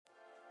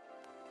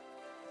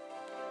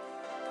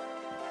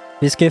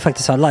Vi ska ju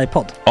faktiskt ha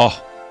livepodd. Ja,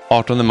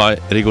 18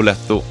 maj,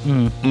 Rigoletto.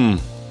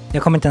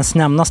 Jag kommer inte ens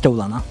nämna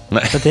stolarna.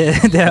 Nej. För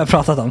det har jag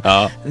pratat om.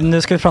 Ja.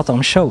 Nu ska vi prata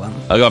om showen.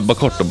 Ja, bara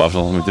kort då, bara för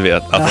de som inte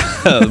vet.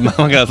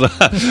 Man kan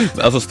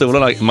alltså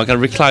stolarna, man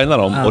kan reclina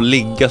dem och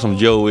ligga som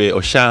Joey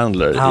och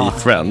Chandler i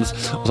Friends.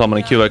 Och så har man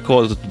en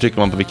QR-kod och så trycker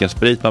man på vilken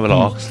sprit man vill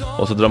ha.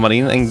 Och så drar man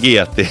in en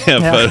GT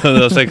för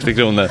 160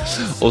 kronor.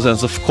 Och sen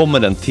så kommer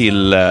den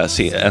till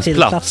ens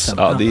plats.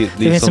 Ja, det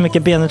finns så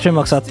mycket benutrymme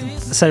också att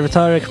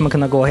servitörer kommer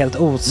kunna gå helt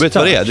ostört. Vet du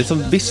vad det är? Det är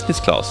som business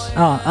class.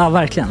 Ja,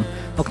 verkligen.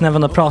 Och när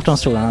man då pratar om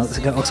stolarna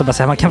så kan jag också bara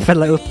säga att man kan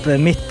fälla upp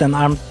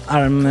mitten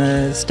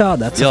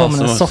armstödet så får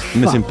man en soffa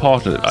med sin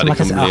partner. Ja, det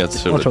kommer bli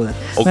helt otroligt.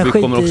 Och men vi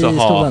kommer också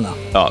stolarna.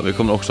 vi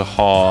kommer också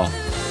ha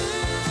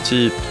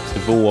typ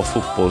 2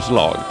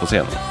 fotbollslag på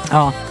scenen.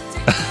 Ja.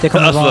 Det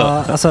kommer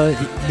vara, alltså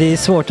det är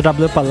svårt att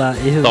rabbla upp alla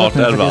i huvudet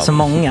nu för det är så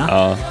många.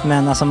 Ja.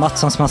 Men alltså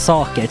Mattssons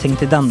massaker, tänk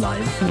till den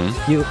live.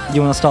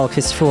 Jonas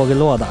Dahlqvists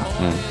frågelåda.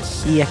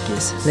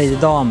 Ekis, Lady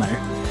Damer.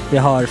 Vi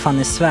har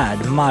Fanny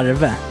Svärd,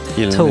 Marve,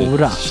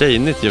 Tora.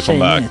 Tjejnytt gör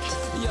comeback.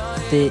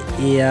 Det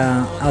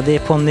är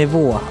på en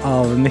nivå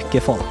av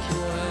mycket folk.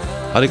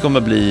 Ja, det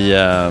kommer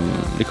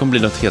bli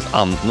något helt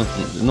annat.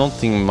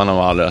 Någonting man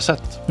har aldrig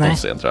sett på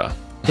scen, tror jag.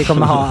 Det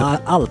kommer ha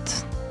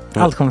allt.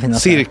 Allt kommer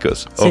finnas.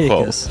 Cirkus.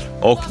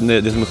 Och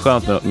det som är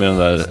skönt med de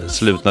där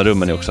slutna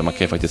rummen är också att man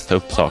kan ju faktiskt ta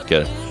upp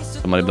saker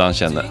som man ibland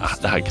känner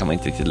det här kan man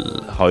inte riktigt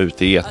ha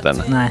ute i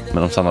etern. Nej.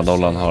 Men om Sanna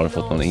Dollan har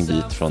fått någon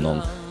invit från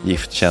någon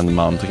giftkänd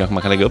man så kanske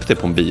man kan lägga upp det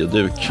på en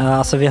bioduk. Ja,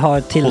 alltså vi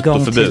har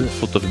tillgång till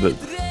fotoförbud.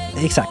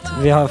 Exakt,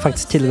 vi har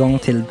faktiskt tillgång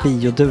till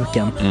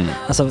bioduken.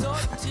 Alltså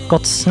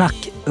gott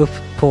snack upp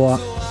på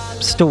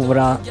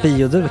stora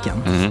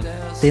bioduken.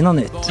 Det är något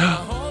nytt.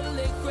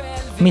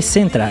 Missa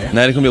inte det här.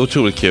 Nej, det kommer bli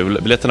otroligt kul.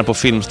 Biljetterna på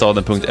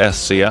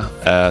filmstaden.se.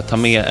 Ta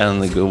med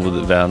en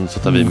god vän så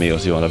tar vi med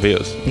oss Johan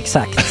Rabaeus.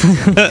 Exakt.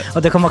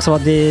 Och det kommer också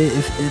vara det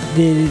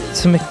är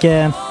så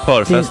mycket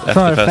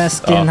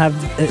förfest i den här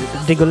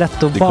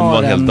Rigoletto-baren. Det kommer vara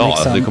en hel dag.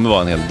 Liksom. Det kommer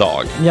vara en hel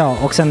dag. Ja,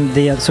 och sen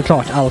det är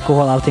såklart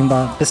alkohol, allting.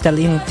 Bara beställ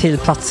in till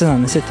platserna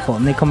ni sitter på.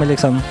 Ni kommer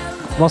liksom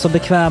vara så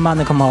bekväma,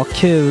 ni kommer ha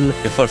kul.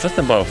 Är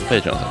förfesten bara för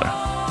Patreon eller?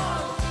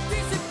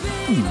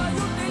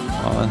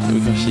 Ja,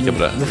 vi kan kika på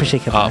det. Vi får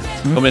kika på det.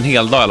 Det kommer en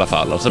hel dag i alla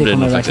fall. Och så blir det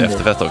någon slags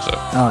efterfest också.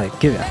 Ja,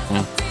 gud ja.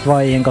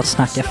 Vad är en gott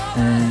snack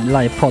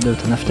livepodd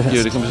utan efterfest?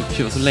 Gud, det kommer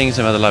bli så länge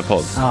sedan vi hade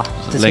livepodd. Ja,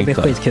 det ska bli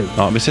skitkul.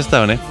 Ja, vi ses där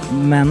hörni.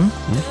 Men,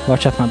 var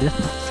köper man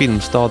biljetterna?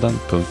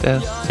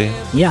 Filmstaden.se.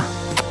 Ja,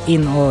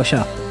 in och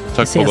köp.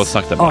 Tack på gott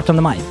snack där.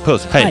 18 maj.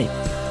 Puss, hej.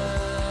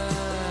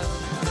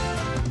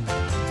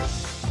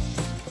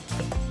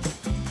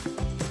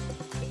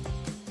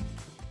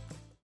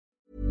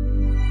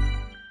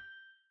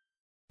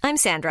 I'm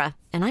Sandra,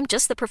 and I'm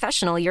just the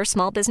professional your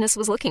small business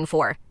was looking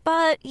for.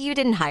 But you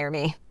didn't hire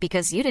me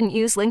because you didn't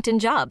use LinkedIn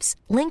Jobs.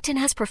 LinkedIn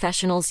has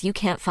professionals you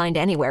can't find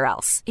anywhere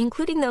else,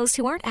 including those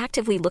who aren't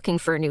actively looking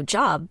for a new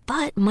job,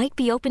 but might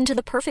be open to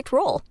the perfect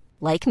role,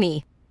 like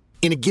me.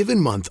 In a given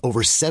month,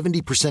 over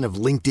 70% of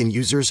LinkedIn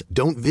users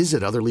don't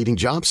visit other leading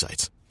job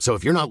sites. So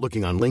if you're not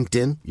looking on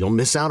LinkedIn, you'll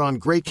miss out on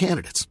great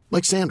candidates,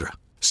 like Sandra.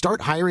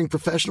 Start hiring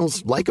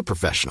professionals like a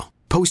professional.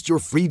 Post your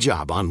free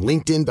job on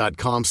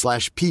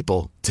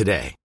linkedin.com/people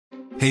today.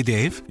 Hey,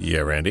 Dave.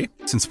 Yeah, Randy.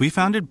 Since we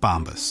founded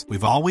Bombas,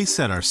 we've always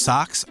said our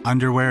socks,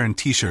 underwear, and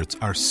T-shirts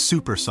are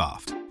super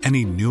soft.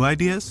 Any new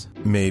ideas?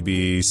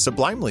 Maybe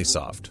sublimely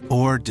soft.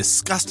 Or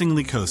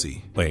disgustingly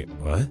cozy. Wait,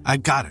 what? I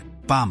got it.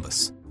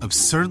 Bombas.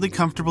 Absurdly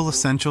comfortable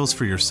essentials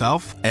for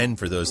yourself and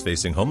for those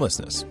facing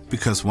homelessness.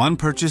 Because one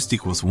purchased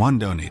equals one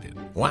donated.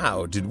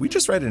 Wow, did we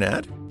just write an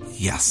ad?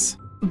 Yes.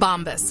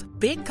 Bombas.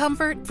 Big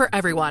comfort for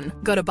everyone.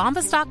 Go to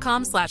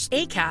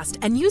bombas.com/ACAST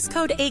and use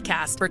code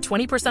ACAST for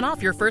 20%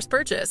 off your first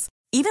purchase.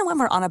 Even when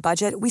we're on a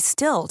budget, we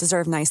still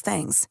deserve nice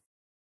things.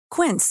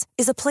 Quince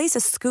is a place to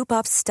scoop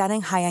up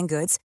stunning high-end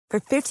goods for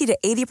 50 to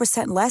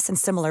 80% less than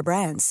similar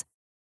brands.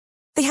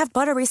 They have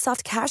buttery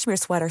soft cashmere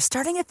sweaters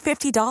starting at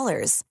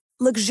 $50,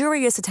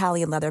 luxurious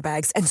Italian leather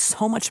bags, and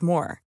so much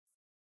more.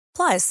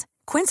 Plus,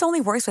 Quince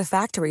only works with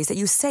factories that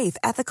use safe,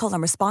 ethical,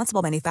 and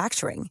responsible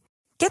manufacturing.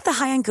 Get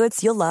the high-end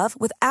goods you'll love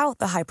without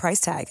the high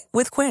price tag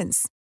with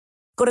Quince.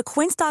 Go to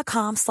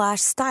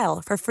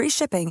quince.com/style for free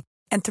shipping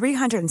and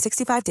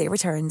 365-day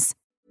returns.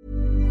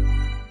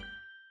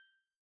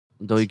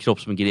 Du har ju kropp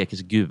som en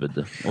grekisk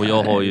gud. Och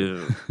jag har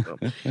ju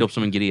kropp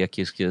som en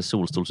grekisk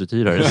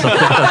solstolsuthyrare. Så.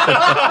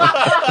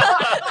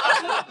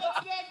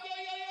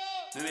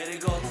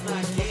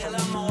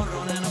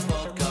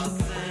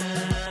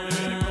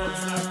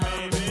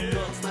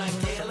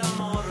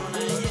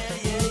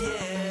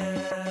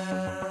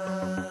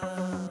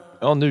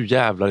 Ja, nu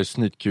jävlar i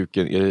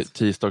snytkuken. Är det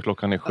tisdag,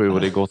 klockan är 7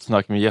 och det är gott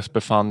snack med Jesper,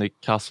 Fanny,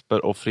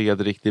 Kasper och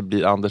Fredrik. Det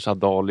blir Anders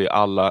Adali,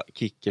 alla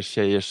kickers,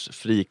 tjejers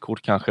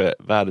frikort, kanske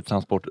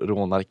värdetransport,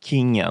 rånar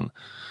kingen.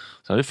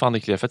 Sen har det Fanny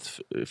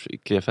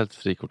Klefelt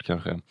frikort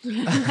kanske.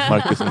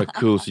 Marcus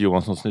Marcus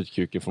Johansson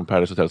snytkuken från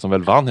Paradise Hotel som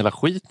väl vann hela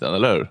skiten,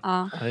 eller hur?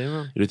 Ja.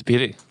 Är du lite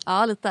pirrig?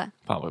 Ja, lite.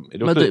 Fan, är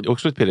du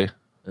också lite pirrig?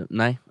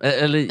 Nej,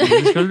 eller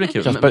det skulle bli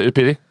kul. Kasper, är du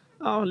pirrig?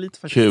 Ja, lite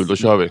faktiskt. Kul, då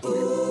kör vi.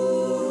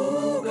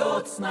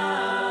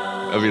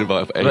 Jag vill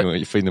bara en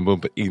gång få in en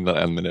bumper innan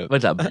 1 minut.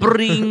 Vad är det där?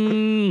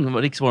 Bring!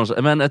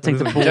 Riksmorgon. Men jag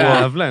tänkte på...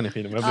 Jävla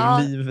energi, jag blev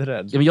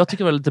livrädd. Ja, men jag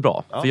tycker det var lite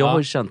bra. För jag har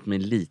ju känt mig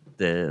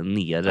lite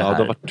nere här. Ja, det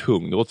har varit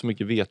tung. Det var så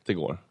mycket vete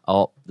igår.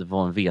 Ja, det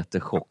var en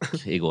vetechock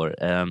igår.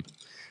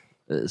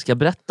 Ska jag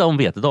berätta om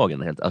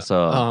vetedagen helt? Alltså,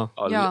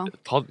 ja.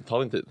 Ta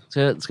din tid.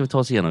 Ska vi ta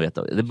oss igenom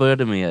vetedagen? Det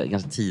började med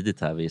ganska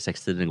tidigt här vid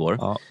 6-tiden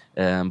igår.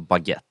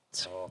 Baguette.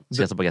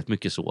 Svenska baguette,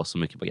 mycket sås och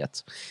mycket baguette.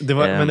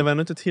 Men det var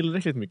ändå inte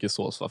tillräckligt mycket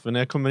sås, va? För när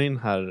jag kommer in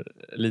här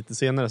lite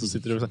senare så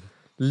sitter det och så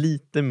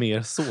lite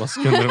mer sås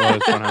kunde det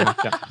varit på den här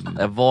veckan.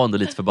 Jag var ändå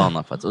lite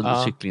förbannad för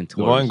att kyckling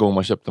tål. Det var en gång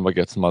man köpte en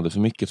baguette som hade för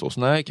mycket sås.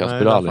 Nej,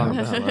 Kasper aldrig.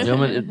 Ja,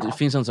 men det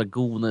finns en sån här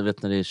god,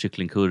 vet när det är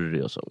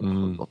kycklingcurry och så.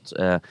 Gott.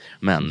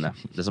 Men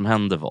det som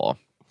hände var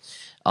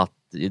att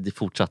det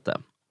fortsatte.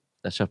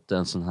 Jag köpte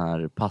en sån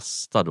här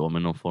pasta då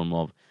med någon form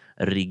av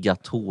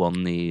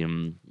rigatoni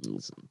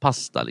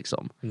pasta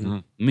liksom.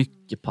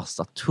 Mycket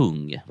pasta,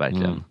 tung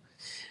verkligen.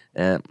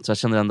 Så jag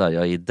kände den där,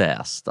 jag är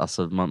däst.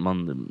 Alltså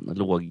man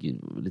låg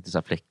lite så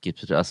här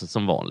fläckigt, alltså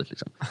som vanligt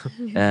liksom.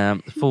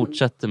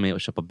 Fortsätter med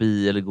att köpa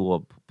eller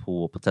gå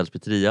på Hotels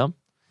Pizzeria.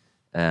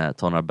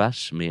 Ta några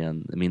bärs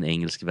med min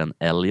engelska vän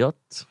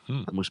Elliot.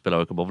 Han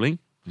spelar bowling.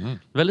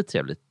 Väldigt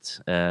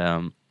trevligt.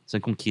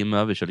 Sen kom Kim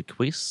över, körde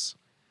quiz.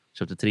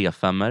 Köpte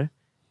 3-5-er.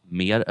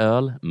 Mer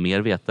öl,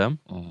 mer vete.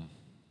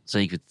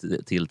 Sen gick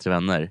vi till 3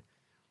 vänner.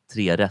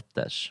 3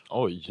 rätters.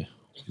 Oj.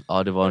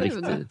 Ja, det var en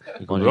riktig...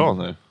 Det går bra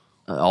nu.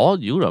 Ja,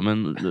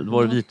 men det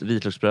var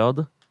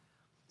vitlöksbröd.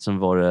 Sen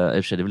var det, i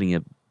och för sig, det är väl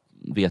inget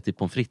vete i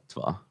pommes frites,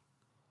 va?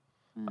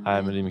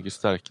 Nej, men det är mycket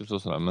stärkelse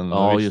och sådär. Men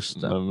ja,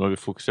 just det. Men har vi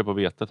fokuserat på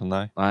vetet?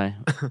 Nej.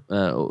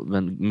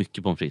 Men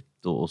mycket pommes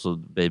frites och så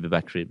baby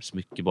back ribs,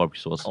 mycket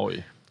barbecue-sås.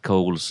 Oj.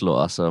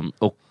 Coleslaw, alltså,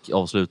 och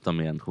avsluta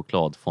med en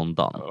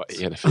chokladfondant.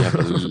 Vad är det för jävla...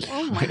 Oh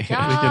my god.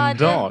 Vilken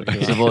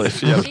dag. Så var det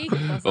för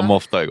jävla...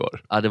 Mofta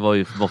igår. Ja, det var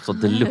ju Mofta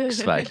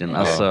deluxe verkligen.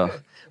 Alltså,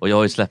 och jag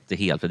har ju släppt det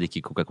helt för det gick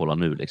ju Coca-Cola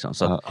nu liksom.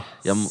 Så att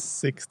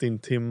 16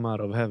 timmar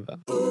av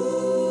heaven.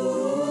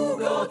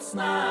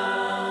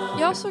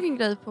 Jag såg en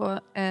grej på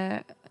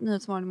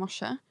Nyhetsmorgon i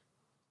morse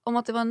om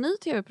att det var en ny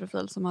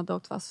tv-profil som hade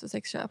åkt fast för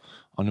sexköp.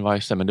 Ja, nu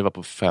var men det var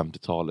på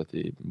 50-talet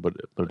i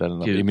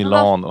bordellerna i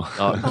Milano.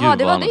 Ja,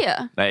 det var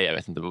det? Nej, jag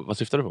vet inte. Vad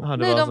syftar du på? Ja,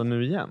 det var alltså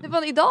nu igen. Det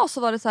var, idag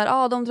så var det så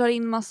här, de drar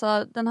in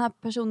massa, den här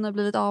personen har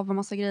blivit av med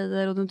massa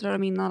grejer och nu drar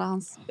de in alla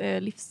hans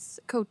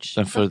livscoach.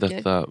 Den för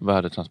detta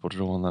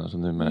värdetransportrånare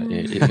som nu med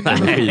i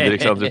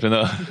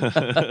energidirektörentreprenör.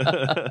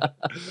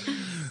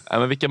 Nej,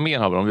 men vilka mer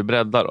har vi om vi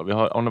breddar då? Vi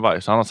har Arne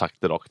Weise, han har sagt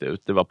det rakt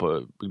ut. Det var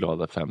på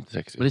glada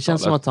 50-60. Men det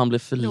känns som att han blev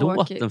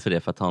förlåten för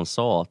det för att han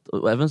sa att,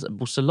 och även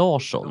Bosse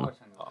Larsson,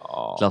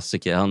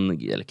 klassiker,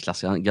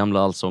 han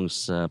gamla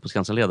allsångs på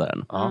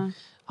Skansen-ledaren.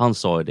 Han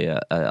sa ju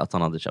det att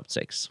han hade köpt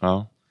sex.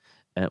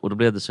 Och då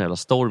blev det så jävla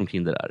storm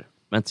kring det där.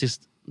 Men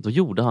sist, då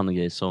gjorde han en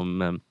grej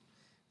som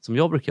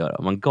jag brukar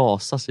göra. Man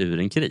gasas ur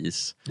en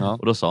kris.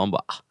 Och då sa han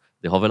bara,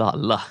 det har väl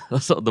alla.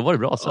 Alltså, då var det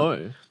bra så.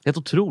 Helt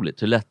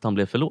otroligt hur lätt han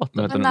blev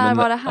förlåten. Men när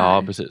var det här?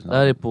 Ja, precis. Det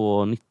här är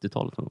på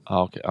 90-talet.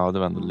 Ja, okej. Ja, det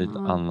var ändå lite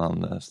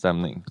annan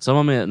stämning.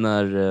 Samma med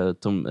när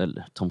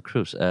Tom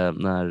Cruise,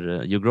 när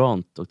Hugh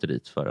Grant åkte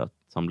dit för att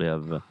han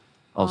blev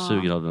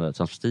avsugen av den där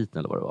transvestiten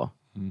eller vad det var.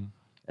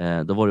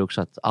 Då var det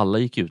också att alla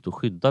gick ut och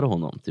skyddade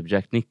honom. Typ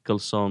Jack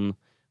Nicholson.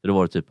 Då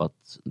var det typ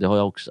att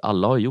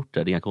alla har gjort det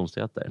är inga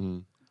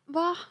konstigheter.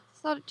 Va?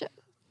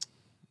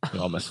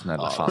 Ja, men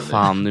snälla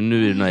fan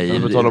nu är det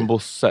naiv. Vi talar om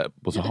Bosse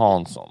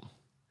Hansson.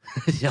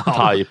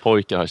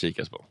 Thai-pojkar har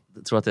kikats på.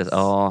 Jag tror att det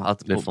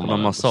att det på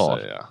någon massage.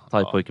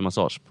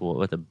 Thai-pojkemassage på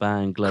vad heter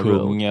Bangla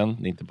Kungen,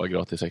 det är inte bara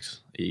gratis sex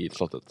i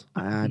slottet.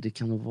 Nej, det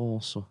kan nog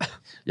vara så.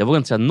 Jag vågar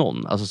inte säga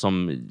någon, alltså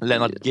som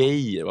Lennart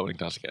Geijer var väl en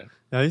klassiker.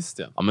 Ja, just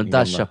det. Ja, men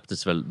där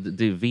köptes väl,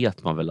 det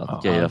vet man väl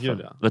att Geijer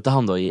för. Vet du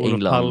han då i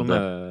England?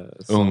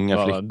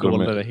 Unga flickor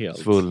med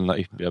fullna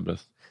yppiga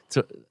bröst.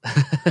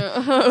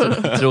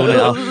 Tror ni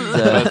att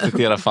jag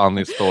citerar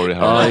Fanny story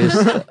här. Ja,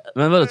 just det.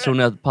 Men vad tror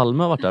ni att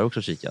Palme har varit där också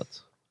och kikat?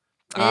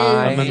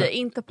 Nej,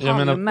 inte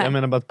Palme. Jag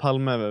menar bara att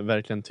Palme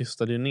verkligen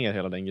tystade ju ner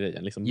hela den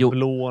grejen. Liksom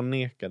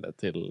blånekade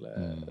till...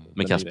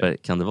 Men Kasper,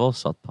 kan det vara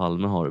så att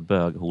Palme har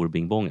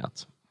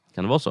bög-hor-bingbongat?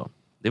 Kan det vara så?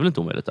 Det är väl inte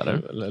omöjligt,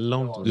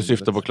 eller? Du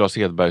syftar på Claes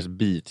Hedbergs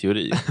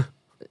bi-teori.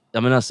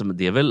 Ja, men alltså,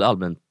 det är väl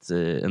allmänt...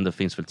 det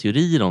finns väl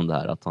teorier om det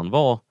här, att han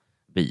var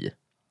bi.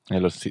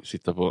 Eller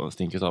sitta på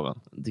stinkestaven.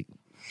 Det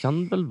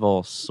kan väl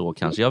vara så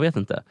kanske, jag vet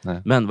inte.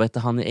 Nej. Men vad heter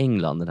han i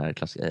England, den här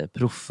klassiska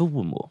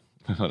Profumo?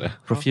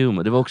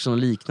 Profumo, det var också en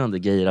liknande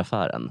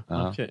gayeraffären.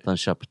 Han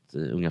köpt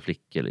unga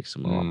flickor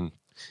liksom. Och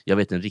jag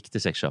vet en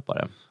riktig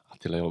sexköpare.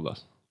 Attila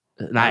Jobbas.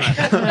 Nej.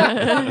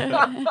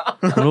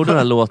 Han gjorde den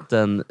här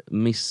låten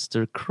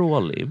Mr.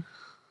 Crawley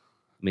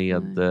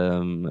med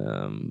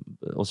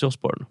Ozzy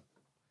Osbourne.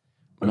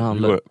 Men det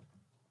handlar...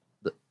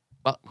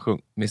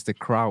 Sjung. Mr.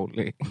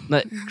 Crowley.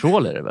 Nej,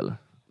 Crawley är det väl?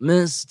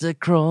 Mr.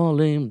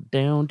 Crawley,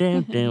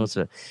 down.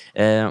 Så.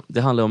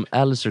 Det handlar om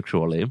Aleister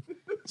Crowley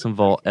som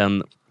var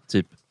en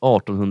typ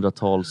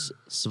 1800-tals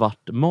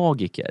svart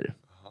magiker.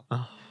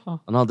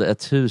 Han hade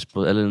ett hus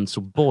eller en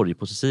stor borg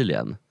på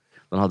Sicilien.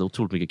 Han hade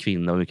otroligt mycket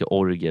kvinnor och mycket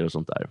orger och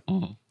sånt där.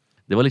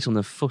 Det var liksom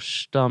den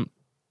första,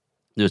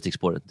 nu är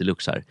stickspåret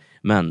deluxe här,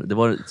 men det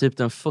var typ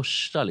den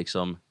första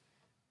liksom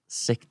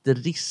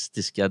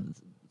sekteristiska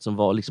som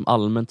var liksom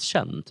allmänt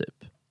känd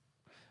typ.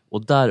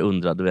 Och där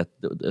undrade, du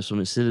vet,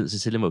 som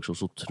Sicilien var också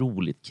så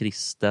otroligt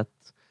kristet.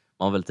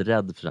 Man var väldigt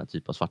rädd för den här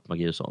typen av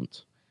svartmagi och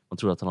sånt. Man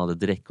trodde att han hade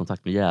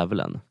direktkontakt med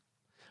djävulen.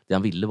 Det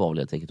han ville var väl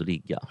helt enkelt att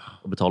ligga.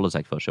 Och betalade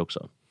säkert för sig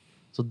också.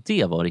 Så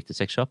det var en riktig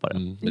sexköpare.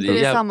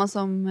 Det är samma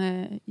som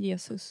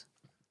Jesus.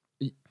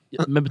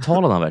 Men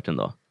betalade han verkligen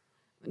då?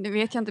 Det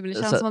vet jag inte, men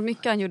det känns som att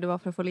mycket han gjorde var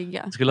för att få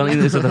ligga. Skulle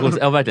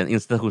han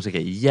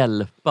verkligen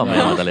hjälpa med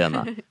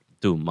Magdalena?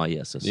 Dumma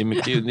Jesus. Det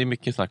är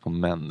mycket snack om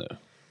män nu.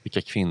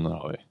 Vilka kvinnor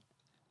har vi?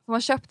 Som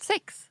har köpt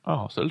sex?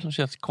 Ja, så det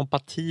känns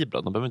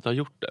kompatibla. De behöver inte ha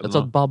gjort det. Jag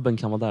tror att Babben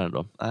kan vara där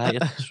ändå. Nej,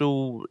 jag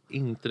tror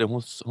inte det.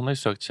 Hon har ju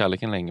sökt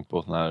kärleken länge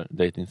på sån här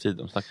datingsidor.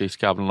 De snackar ju i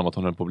Skavlan om att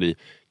hon är på att bli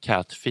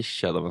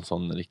catfishad av en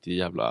sån riktig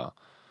jävla...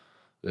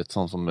 Ett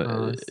sånt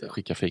som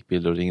skickar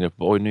fake-bilder och ringer upp.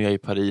 Oj, nu är jag i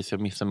Paris,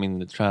 jag missar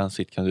min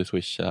transit, kan du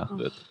swisha?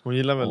 Hon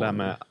gillar väl det här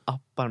med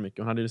appar mycket.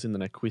 Hon hade ju sin den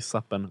där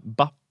quizappen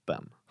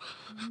Bappen.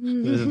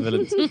 Det är ett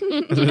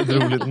väldigt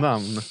roligt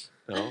namn.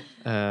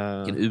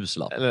 Vilken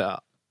uslapp.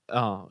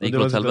 Ja, det gick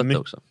åt helvete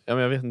också. Ja,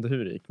 men jag vet inte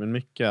hur det gick, men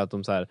mycket att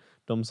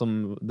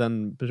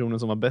den personen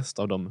som var bäst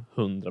av de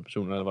 100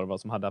 personerna eller vad det var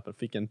som hade appen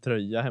fick en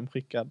tröja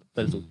hemskickad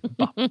där det stod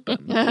Bappen.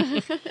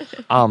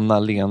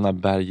 Anna-Lena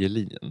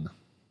Bergelin.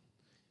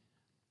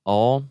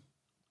 Ja,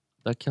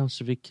 där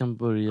kanske vi kan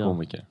börja.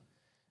 Komiker.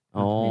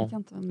 Ja.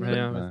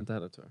 Jag vet inte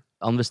heller, tror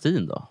jag. Ann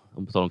Westin då?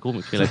 Om på tal om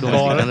komiker.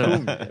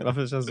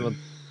 Varför känns det som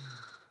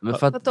att...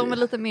 För att de är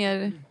lite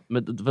mer...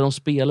 Men de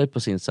spelar ju på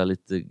sin så här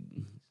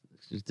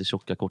lite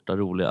tjocka, korta,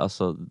 roliga.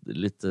 Alltså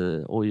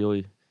lite,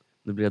 oj,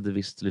 nu blev det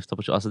visst lyfta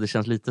på. Alltså det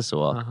känns lite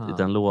så i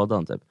den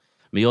lådan typ.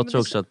 Men jag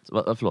tror också att...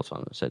 Förlåt,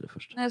 säg det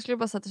först. Nej, jag skulle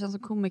bara säga att det känns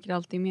som komiker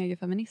alltid är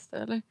megafeminister,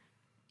 eller?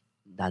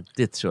 Nej,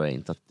 det tror jag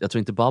inte. Jag tror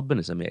inte Babben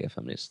är så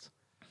megafeminist.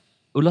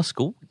 Ulla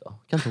Skog då?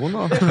 Kan inte hon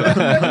ha?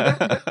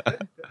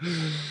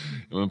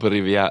 Men på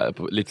Riviera,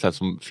 lite så här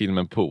som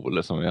filmen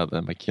Pool som vi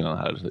hade med killarna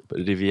här.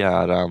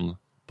 Rivieran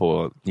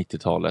på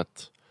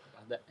 90-talet.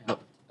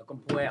 Jag kom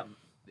på en.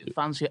 Det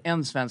fanns ju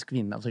en svensk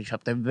kvinna som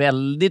köpte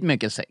väldigt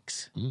mycket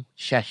sex.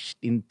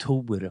 Kerstin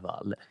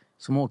Thorvall.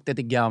 Som åkte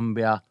till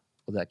Gambia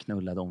och där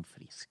knullade de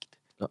friskt.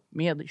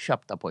 Med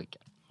köpta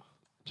pojkar.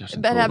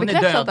 Är det här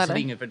bekräftat eller?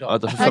 Ingen förtal.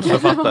 Ja,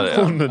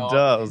 författare. Hon är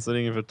död så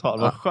ringer förtal.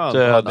 Vad skönt.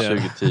 Död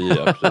 2010.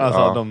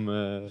 Alltså,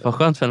 vad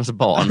skönt för hennes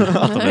barn.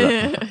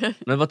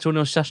 Men vad tror ni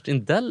om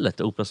Kerstin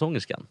Dellert,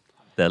 operasångerskan?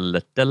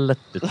 Dellert.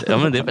 Ja,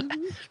 men det är väl,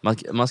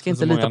 man ska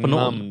inte lita på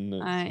någon.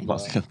 Nej.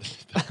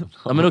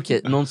 Ja, men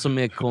okej, någon som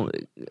är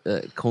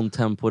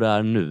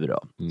kontemporär nu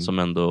då. Som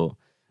ändå...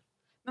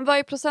 Men vad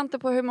är procenten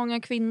på hur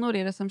många kvinnor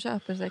är det som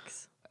köper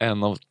sex? 1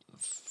 av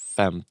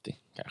 50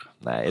 kanske.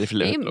 Nej, det är för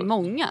Det är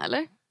många,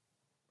 eller?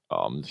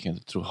 Ja, men du kan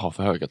inte ha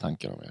för höga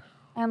tankar om det.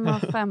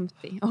 1 av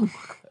 50.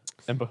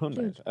 En på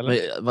 100, eller?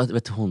 Men, vad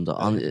vet hon då?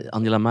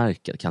 Angela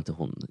Merkel, kan inte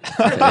hon?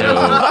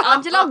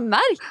 Angela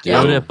Merkel?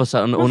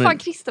 Hon är fan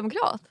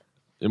kristdemokrat.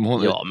 Hon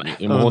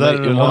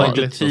har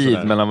inte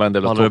tid mellan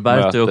varenda toppmöte.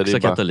 Roberto är också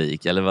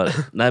katolik. Eller vad?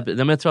 Nej,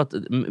 men jag tror att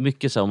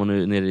mycket så om hon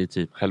är nere i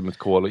typ... Helmut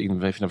Kohl och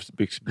invägna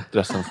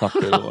byxdressen snabbt.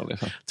 Liksom.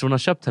 Tror hon har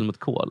köpt Helmut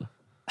Kohl?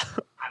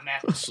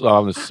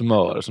 Så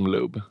smör som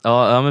lub.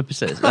 Ja, men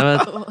precis. Nej,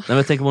 men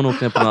jag tänker om hon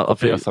åker ner på några...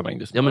 Frösa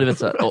mängder smör. Ja, men du vet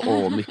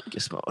såhär,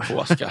 mycket smör.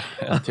 Påskar,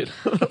 en till.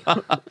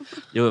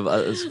 Jo,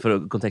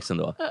 för kontexten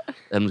då.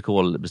 Helmut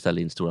Kohl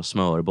beställde in stora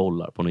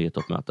smörbollar på något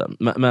toppmöte.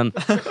 Men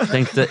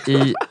tänkte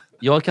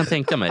jag kan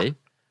tänka mig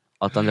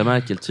att Angela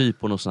Merkel typ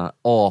på någon sån här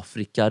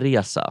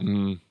Afrikaresa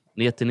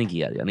ner till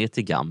Nigeria, ner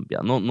till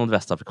Gambia, någon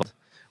västafrikan.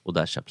 Och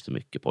där köps det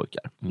mycket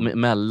pojkar.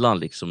 Mellan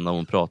liksom när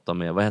hon pratar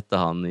med, vad hette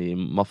han i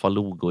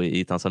Mafalogo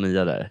i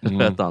Tanzania där.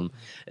 Hette han,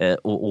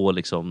 och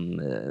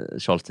liksom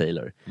Charles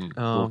Taylor.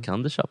 Då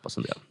kan det köpas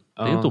en del.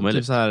 Det är inte omöjligt.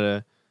 Typ så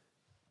här,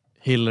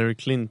 Hillary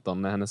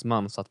Clinton när hennes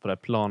man satt på det här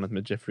planet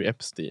med Jeffrey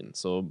Epstein.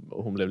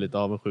 Och hon blev lite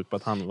avundsjuk på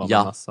att han var med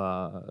en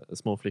massa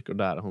små flickor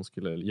där. Hon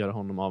skulle göra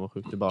honom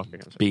avundsjuk tillbaka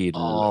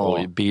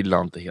kanske. Bill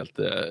inte helt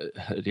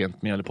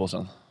rent mjöl i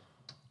påsen.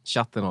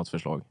 Chatten har ett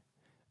förslag.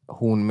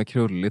 Hon med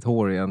krulligt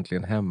hår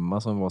egentligen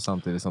hemma som var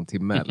samtidigt som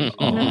Timell.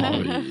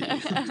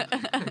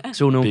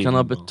 Tror ni hon kan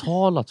ha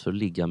betalat för att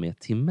ligga med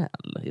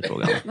Timell i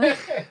frågan?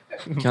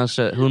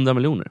 Kanske 100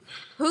 miljoner.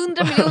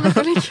 100 miljoner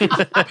för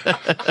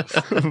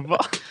ligga. Va?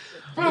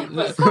 Ja,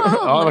 det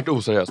har varit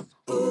oseriöst.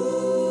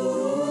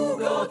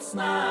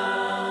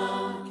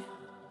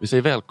 Vi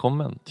säger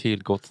välkommen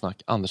till Gott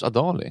Snack Anders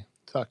Adali.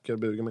 Tackar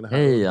bugar mina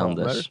herrar. Hej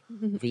Anders.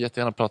 Du får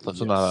jättegärna prata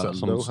sådär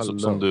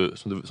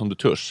som du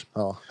törs.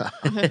 Ja.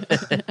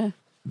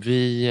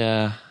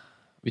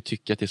 Vi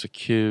tycker att det är så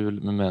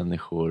kul med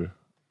människor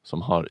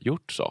som har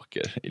gjort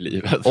saker i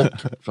livet. Och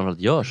framförallt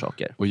gör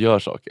saker. Och gör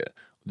saker.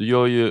 Du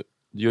gör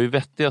ju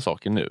vettiga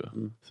saker nu.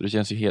 Så det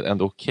känns ju helt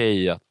ändå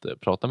okej att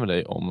prata med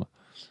dig om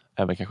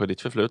även kanske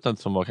ditt förflutna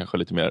som var kanske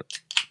lite mer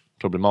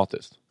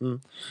problematiskt.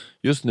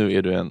 Just nu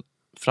är du en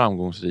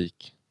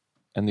framgångsrik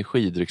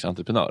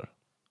energidrycksentreprenör.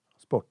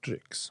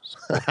 Sportdrycks.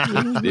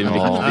 Det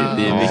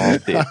är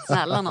viktigt.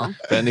 Snälla någon.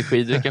 För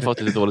energidryck har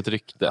fått lite dåligt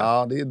rykte.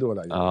 Ja, det är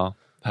dåligt. Ja,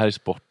 det här är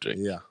sportdryck.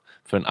 Ja.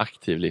 För en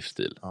aktiv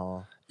livsstil.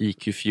 Ja.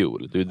 IQ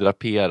Fuel, du är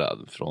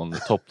draperad från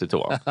topp till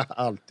tå.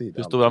 Alltid.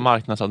 Hur stora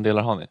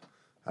marknadsandelar har ni?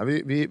 Ja,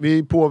 vi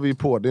är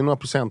på. Det är några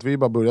procent. Vi är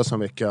bara börjat sedan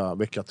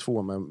vecka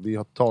 2. Men vi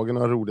har tagit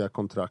några roliga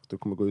kontrakt och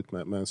kommer gå ut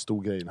med en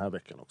stor grej den här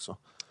veckan också.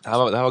 Det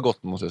här var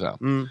gott, måste jag säga.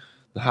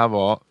 Det här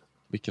var,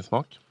 vilken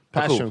smak?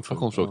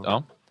 Passionsfrukt,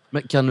 ja.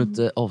 Men kan du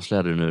inte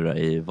avslöja det nu då,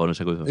 i vad du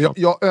ska gå ut med?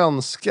 Jag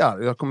önskar,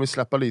 jag kommer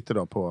släppa lite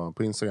då på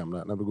Instagram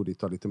när vi går dit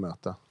och har lite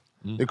möte.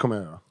 Det kommer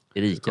jag göra.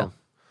 Är det Ica?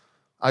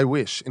 I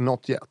wish,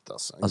 not yet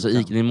alltså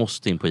ni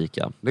måste in på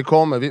Ica. Det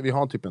kommer, vi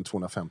har typ en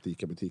 250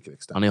 Ica-butiker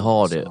externt. Ja, ni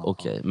har det,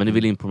 okej. Men ni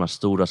vill in på de här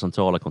stora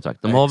centrala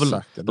kontrakten.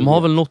 De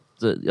har väl något,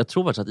 jag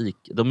tror faktiskt att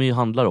Ica, de är ju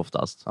handlare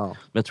oftast. Men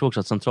jag tror också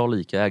att centrala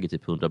Ica äger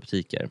typ 100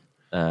 butiker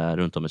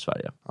runt om i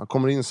Sverige. Han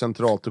kommer in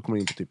centralt och kommer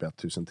in på typ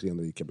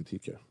 1300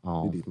 Ica-butiker. Det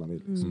är dit man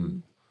vill.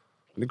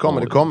 Det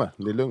kommer.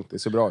 Det är lugnt, det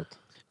ser bra ut.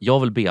 Jag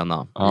vill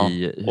bena.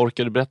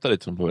 Orkar du berätta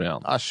lite från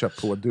början?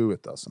 Kör på, do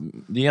it alltså.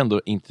 Det är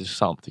ändå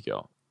intressant tycker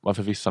jag.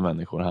 Varför vissa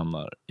människor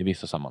hamnar i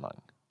vissa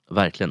sammanhang.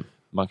 Verkligen.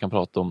 Man kan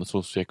prata om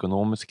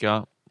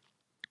socioekonomiska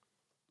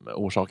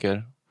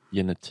orsaker,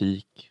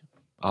 genetik,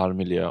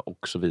 arvmiljö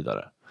och så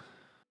vidare.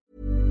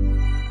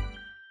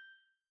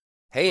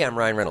 Hey, I'm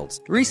Ryan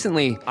Reynolds.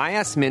 Recently, I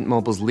asked Mint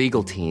Mobile's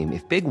legal team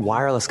if big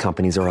wireless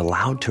companies are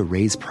allowed to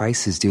raise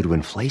prices due to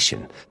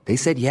inflation. They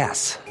said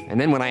yes.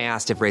 And then when I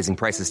asked if raising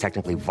prices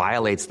technically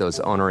violates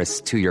those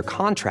onerous two-year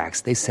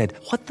contracts, they said,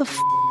 "What the f***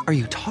 are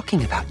you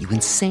talking about, you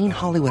insane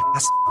Hollywood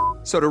ass?"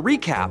 So to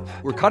recap,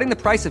 we're cutting the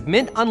price of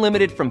Mint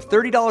Unlimited from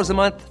 $30 a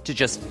month to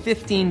just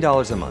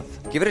 $15 a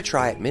month. Give it a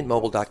try at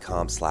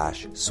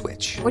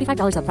mintmobile.com/switch.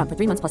 $45 up front for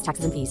 3 months plus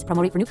taxes and fees.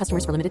 Promo rate for new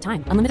customers for limited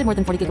time. Unlimited more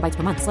than 40 gigabytes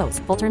per month.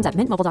 Slows full terms at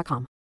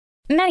mintmobile.com.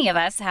 Many of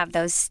us have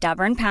those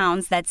stubborn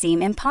pounds that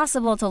seem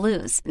impossible to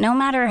lose, no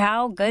matter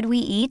how good we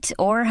eat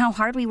or how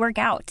hard we work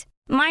out.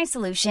 My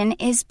solution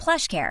is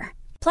PlushCare.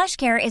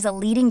 PlushCare is a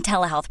leading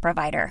telehealth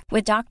provider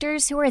with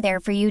doctors who are there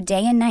for you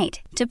day and night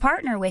to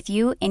partner with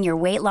you in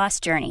your weight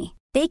loss journey.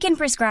 They can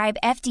prescribe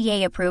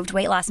FDA-approved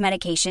weight loss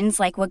medications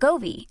like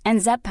Wegovy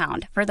and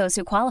Zepbound for those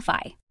who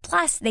qualify.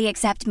 Plus, they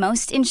accept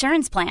most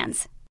insurance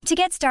plans. To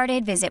get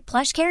started, visit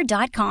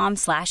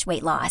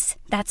plushcare.com/weightloss.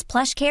 That's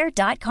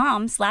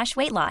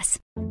plushcare.com/weightloss.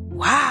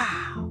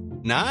 Wow.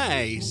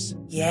 Nice.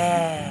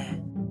 Yeah.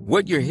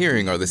 What you're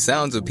hearing are the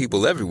sounds of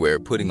people everywhere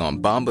putting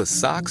on Bombas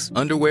socks,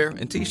 underwear,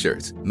 and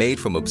T-shirts made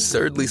from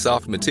absurdly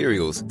soft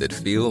materials that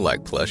feel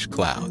like plush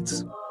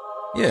clouds.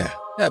 Yeah,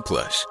 that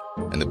plush.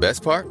 And the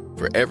best part?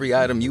 For every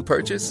item you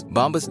purchase,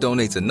 Bombas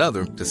donates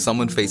another to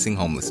someone facing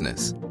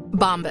homelessness.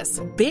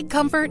 Bombas. Big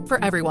comfort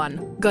for everyone.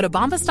 Go to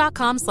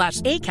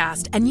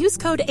bombas.com/ACAST and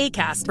use code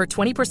ACAST for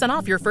 20%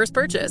 off your first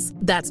purchase.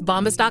 That's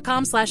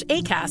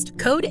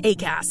bombas.com/ACAST. Code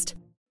ACAST.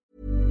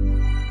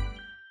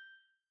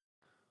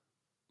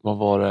 Vad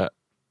var det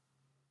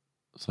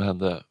som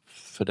hände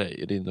för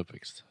dig i din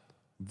uppväxt?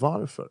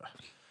 Varför?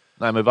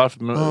 Nej, men varför?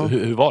 Men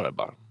hur var det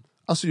bara?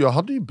 Alltså jag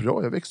hade ju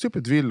bra, jag växte upp i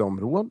ett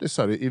villaområde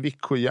i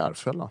Viksjö i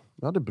Järfälla.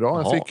 Jag hade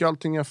bra, jag fick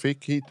allting jag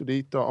fick hit och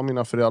dit av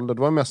mina föräldrar.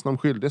 Det var mest när de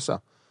skilde sig.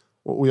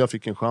 Och jag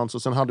fick en chans.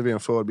 Och sen hade vi en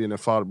förbil, en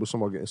farbror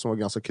som var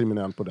ganska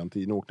kriminell på den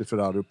tiden. Åkte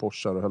Ferrari och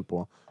Porsche och höll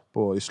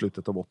på i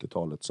slutet av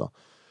 80-talet. Så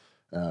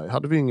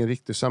hade vi ingen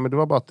riktigt så, men det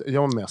var bara att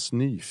jag var mest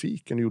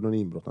nyfiken och gjorde en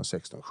inbrott när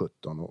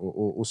 16-17.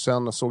 Och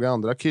sen såg jag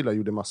andra killar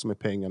gjorde massor med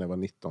pengar när jag var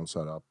 19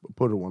 så här,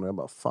 på rån. Och jag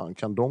bara, fan,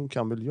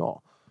 kan väl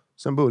jag?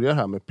 Sen började jag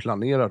här med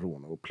planera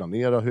rån och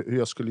planera hur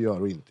jag skulle göra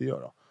och inte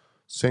göra.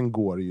 Sen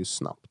går det ju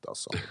snabbt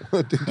alltså.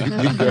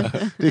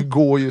 det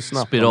går ju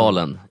snabbt.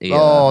 Spiralen.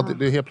 Ja,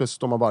 det helt plötsligt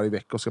står man varje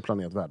vecka och ska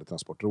planera ett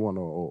värdetransportrån.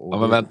 Och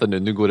men vänta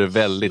nu går det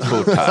väldigt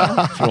fort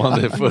här. Från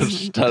det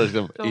första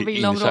liksom,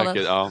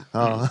 inköket.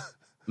 Ja.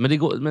 Men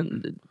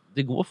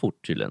det går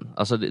fort tydligen.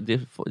 Alltså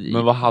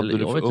men vad hade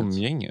du för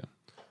umgänge?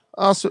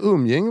 Alltså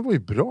umgänge var ju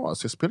bra.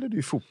 Alltså, jag spelade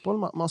ju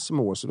fotboll massor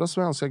med år. Så det var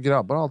svenska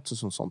grabbar och allt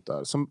sånt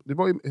där. Det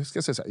var ju, ska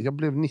jag säga så här, jag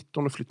blev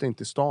 19 och flyttade in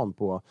till stan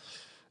på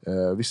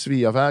vid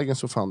Sveavägen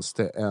så fanns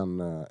det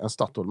en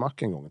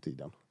Statoilmack en gång i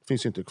tiden. Det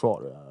finns ju inte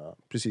kvar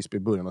precis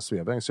vid början av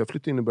Sveavägen. Så jag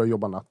flyttade in och började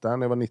jobba natt där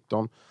när jag var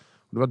 19.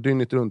 Det var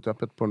dygnet runt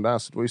öppet på den där.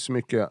 Så det var ju så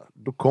mycket,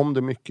 då kom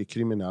det mycket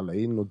kriminella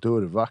in och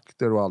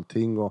dörrvakter och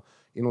allting. Och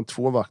inom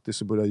 2 vakter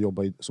så började jag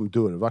jobba som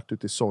dörrvakt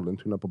ute i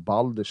Sollentuna på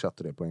Balder,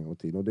 satte det på en gång i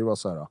tiden. Och det var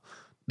så här,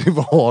 det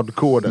var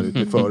hardcore där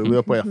ute förr. Vi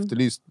var på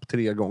efterlyst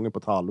 3 gånger på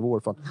ett halvår.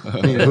 För att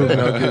min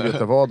hungriga gud vet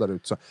jag var där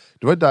ute. Så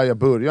det var där jag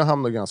började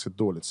hamna i ganska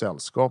dåligt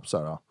sällskap så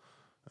här.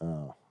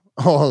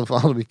 Ja,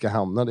 vilka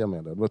hamnade jag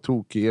med där? Det var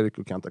Tok-Erik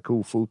och Kanta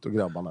Kofot och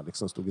grabbarna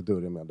liksom stod i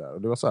dörren med där.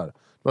 Och det var så här, det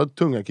var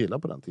tunga killar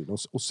på den tiden.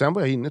 Och sen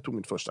var jag inne och tog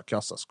mitt första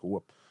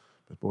kassaskåp.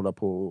 För att hålla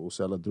på och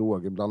sälja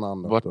droger bland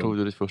annat. Vart tog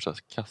du ditt första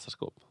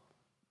kassaskåp?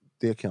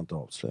 Det kan jag inte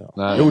avslöja.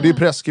 Nej. Jo, det är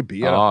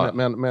preskriberat.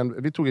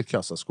 Men vi tog ett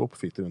kassaskåp och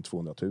fick det runt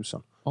 200 000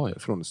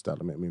 från ett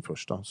ställe med min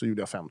första. Så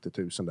gjorde jag 50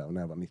 000 där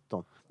när jag var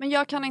 19. Men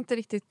jag kan inte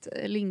riktigt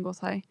lingot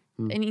här.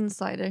 En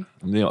insider.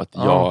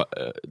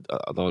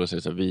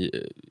 Vi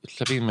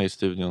släpper in mig i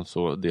studion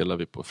så delar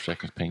vi på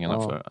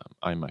försäkringspengarna för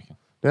iMacen.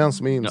 Det är en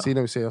som är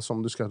insidan, vi säger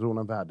som du ska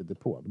råna en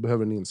värdedepå. Du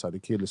behöver en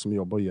insiderkille som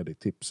jobbar och ger dig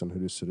tipsen hur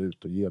det ser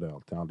ut och ger dig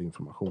all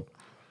information.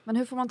 Men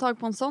hur får man tag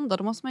på en sån då?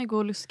 Då måste man ju gå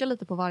och luska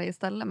lite på varje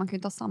ställe. Man kan ju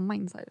inte ha samma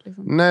insider.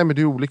 Liksom. Nej, men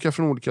det är olika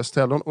från olika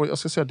ställen. Och jag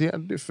ska säga, det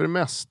är för det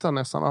mesta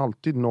nästan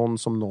alltid någon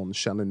som någon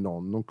känner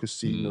någon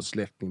kusin och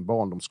släkting,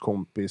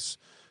 barndomskompis.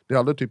 Det är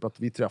aldrig typ att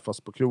vi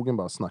träffas på krogen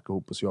bara snackar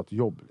ihop och så gör ett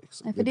jobb.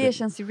 Liksom. Nej, för det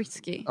känns ju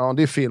risky. Ja,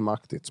 det är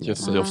filmaktigt.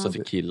 Just det är ofta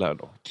till killar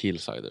då.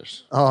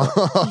 Killsiders.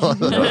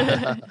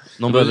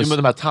 Någon med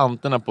de här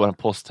tanterna på den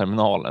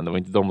postterminalen. Det var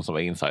inte de som var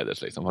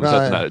insiders. Liksom. Har du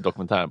sett den här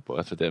dokumentären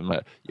på SVT? De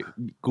här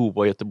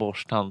goa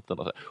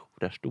Göteborgstanterna. Och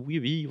där stod ju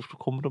vi och så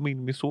kommer de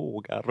in med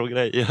sågar och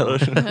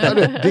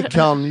grejer. Det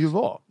kan ju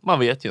vara. Man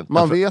vet ju inte.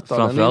 Man vet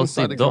framförallt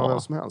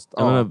idag. Som helst.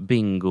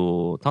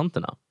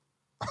 Bingo-tanterna.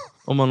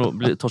 Om man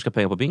torskar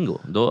pengar på bingo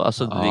då,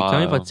 alltså, det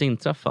kan ju faktiskt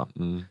inträffa.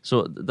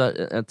 Så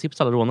ett tips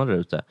till alla rånare där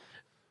ute: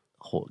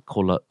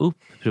 kolla upp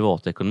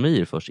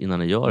privatekonomier först innan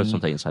ni gör ett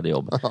sånt här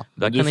insiderjobb.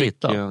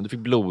 Du fick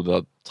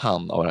blodad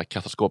tand av det här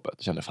kassaskåpet.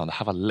 Jag kände, fan det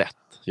här var lätt.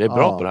 Jag är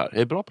bra på det här.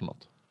 Jag är bra på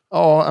något.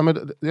 Ja,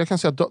 men jag kan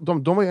säga att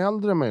de var ju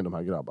äldre än mig, de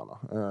här grabbarna.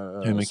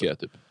 Hur mycket är det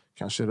typ?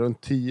 Kanske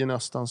runt 10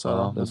 nästan.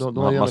 Så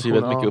man ser ju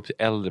väldigt mycket upp till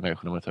äldre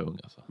människor när man är ung.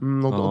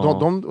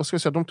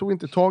 Alltså. De tog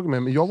inte tag i mig,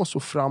 men jag var så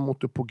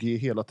framåt och på G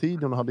hela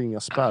tiden och hade inga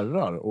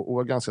spärrar. Och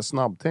var ganska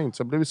snabbtänkt.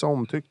 Så jag blev så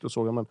omtyckt och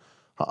såg, men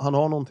han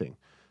har någonting.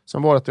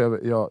 Sen var det att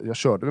jag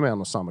körde med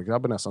en och samma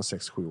grabben nästan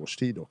 6-7 års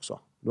tid också.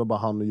 Det var bara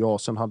han och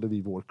jag. Sen hade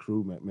vi vår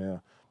crew med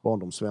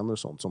barndomsvänner och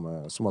sånt som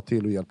var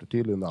till och hjälpte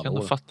till under alla år.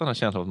 Kan du fatta den här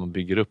känslan att man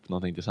bygger upp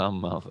någonting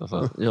tillsammans?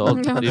 Alltså. Ja,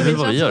 det är väl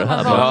vad vi gör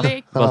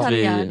här.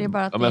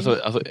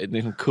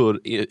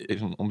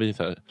 Om vi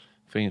så här,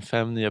 får in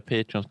 5 nya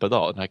Patreons per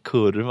dag, den här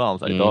kurvan,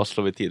 så här, idag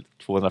slår vi till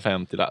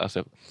 250,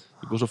 alltså,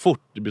 det går så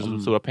fort, det blir så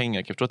stora pengar.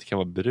 Jag förstår att det kan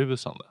vara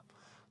berusande.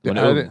 Men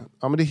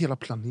det är hela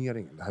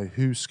planeringen. Det här,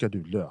 hur ska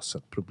du lösa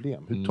ett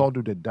problem? Hur tar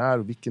du det där?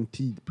 Vilken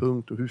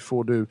tidpunkt? Och hur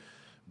får du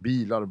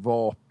bilar,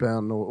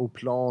 vapen och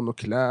plan och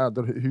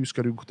kläder? Hur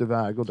ska du gå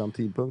tillväga och den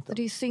tidpunkten?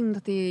 Det är synd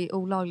att det är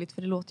olagligt,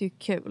 för det låter ju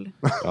kul.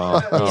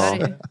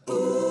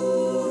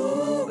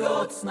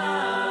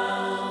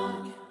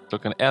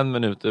 Klockan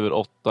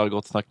 7:01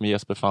 Gott snack med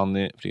Jesper,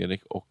 Fanny,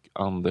 Fredrik och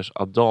Anders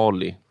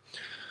Adali.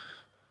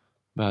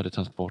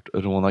 Värdetransport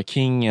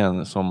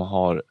rånarkingen som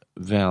har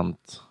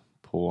vänt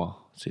på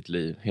sitt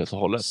liv helt och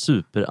hållet.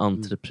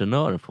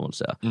 Superentreprenören får man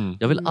säga.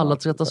 Jag vill alla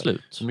till detta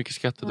slut. Hur mycket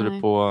skattade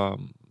du på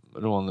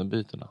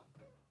rånbytena?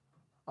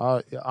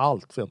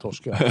 Allt för jag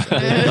torskar.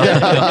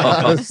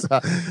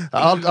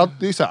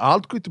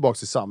 Allt går tillbaka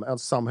till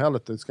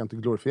samhället. Det ska inte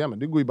glorifiera, men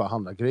det går ju bara att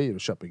handla grejer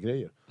och köpa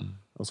grejer.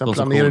 Och sen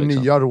planerar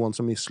nya rån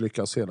som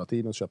misslyckas hela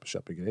tiden,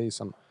 köper grejer.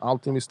 Sen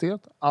allt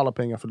investerat, alla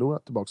pengar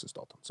förlorat, tillbaka till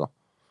staten. Så.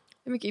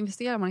 Hur mycket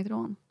investerar man i ett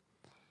rån?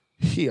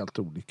 Helt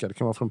olika. Det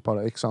kan vara från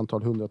bara x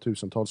antal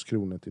 100,000-tals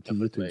kronor till 10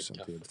 000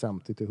 till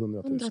 50 till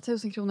 100 000. 100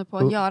 000 kronor på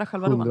att göra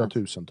själva rånet?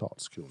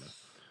 100,000-tals kronor.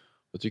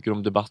 Jag tycker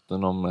om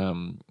debatten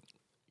om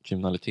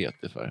kriminalitet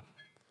i Sverige.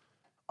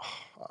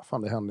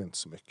 Fan, det händer inte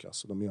så mycket.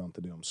 Alltså, de gör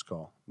inte det de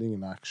ska. Det är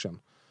ingen action.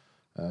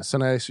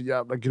 Sen är det så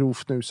jävla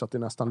grovt nu så att det är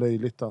nästan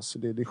löjligt. Alltså,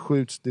 det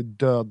skjuts, det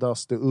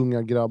dödas, det är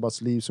unga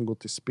grabbars liv som går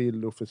till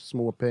spill och för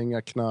små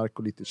pengar, knark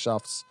och lite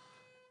tjafs.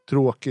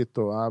 Tråkigt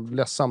och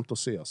ledsamt att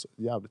se. Alltså.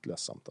 Jävligt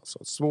ledsamt. Alltså.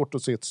 Svårt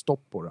att se ett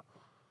stopp på det.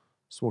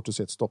 Svårt att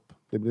se ett stopp.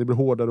 Det blir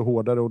hårdare och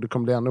hårdare och det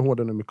kommer bli ännu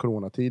hårdare nu med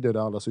coronatider. Det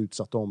är allas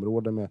utsatta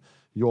områden med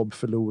jobb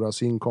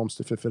förloras,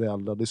 inkomster för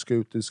föräldrar. Det ska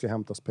ut, det ska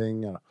hämtas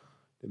pengar.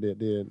 Det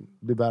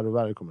blir värre och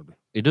värre kommer det bli.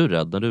 Är du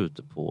rädd när du är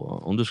ute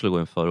på, om du skulle gå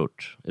i en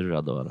förort, är du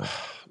rädd då eller?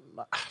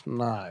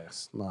 Nej,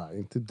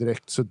 inte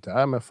direkt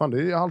sådär. Men fan,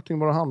 det är allting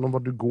vad det handlar om, var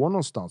du går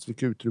någonstans,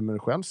 vilka utrymme du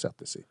själv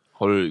sätter sig.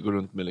 Har du gått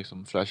runt med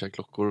liksom flashiga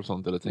klockor och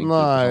sånt? Eller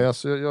nej,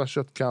 alltså, jag har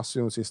kört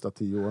Casio de sista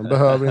 10 åren.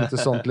 Behöver inte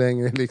sånt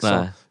längre.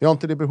 Liksom. Jag har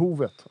inte det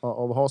behovet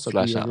av att ha så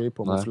dyra grejer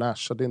på mig.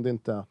 Flasha, det är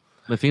inte...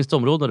 Men finns det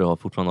områden där du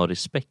fortfarande har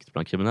respekt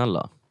bland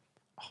kriminella?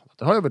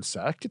 Det har jag väl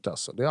säkert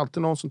alltså. Det är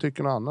alltid någon som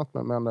tycker något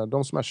annat. Men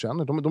de som jag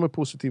känner, de är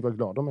positiva och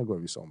glada om jag går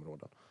i vissa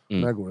områden.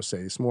 När jag går och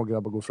säger, små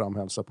grabbar går fram och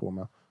hälsar på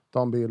mig.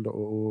 Ta en bild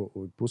och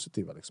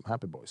positiva liksom,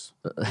 happy boys.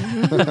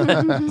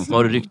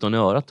 Har du ryckt någon i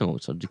örat någon gång?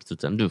 Så ryckt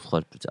ut en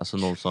alltså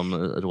någon som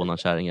rånar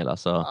kärring eller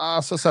alltså...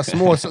 Alltså så här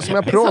små, som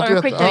jag pratar... Så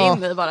jag skickar in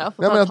dig bara.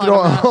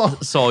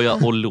 Sa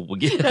jag och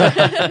log.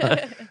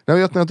 Jag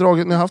vet när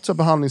jag har haft så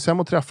behandlingshem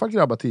och träffat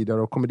grabbar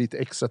tidigare och kommer dit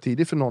extra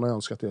tidigt för någon har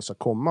önskat att jag ska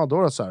komma. Då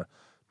är det så här,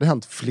 det har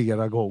hänt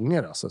flera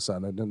gånger. Alltså, så här,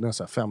 när jag är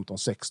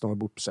 15-16 och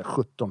bott på så här,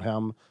 17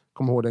 hem.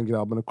 Kommer ihåg den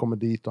grabben och kommer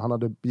dit och han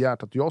hade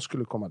begärt att jag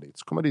skulle komma dit.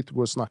 Så kommer dit och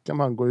går och snackar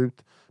med han, går ut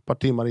ett par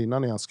timmar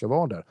innan jag ska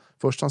vara där.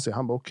 Först han säger,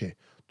 han bara okej,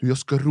 jag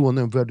ska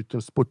råna en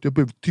värdetransport. Jag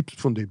behöver tips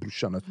från dig,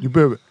 brorsan.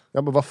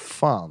 Jag bara, vad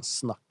fan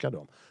snackar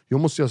de?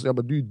 Jag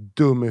bara, du är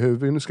dum i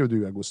huvudet. Nu ska du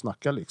och jag gå och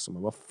snacka liksom.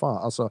 Och vad fan,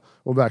 alltså,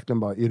 och verkligen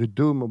bara, är du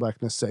dum och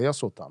verkligen säga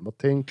så till han? Vad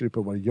tänker du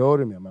på, vad gör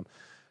du med? Men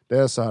det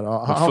är så här,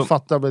 han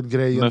fattar väl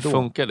grejen då. Men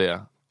funkar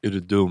det? Är du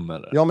dum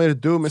eller? Ja, men är du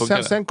dum?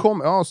 Men sen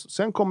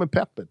kommer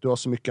peppet. Du har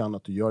så mycket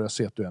annat att göra. Jag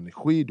ser att du har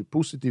energi, du är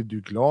positiv, du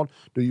är glad.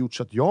 Du har gjort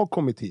så att jag har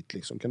kommit hit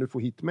liksom. Kan du få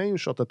hit mig och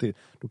tjata till?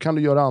 Då kan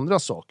du göra andra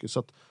saker. Så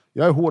att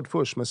jag är hård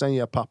först, men sen ger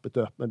jag peppet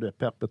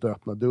och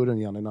öppnar dörren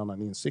igen, en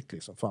annan insikt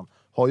liksom. Fan,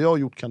 har jag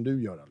gjort kan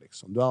du göra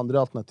liksom. Du har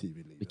andra alternativ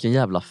i livet. Vilken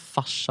jävla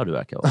farsa du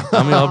verkar vara.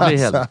 Ja, men jag blir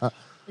helt...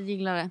 Jag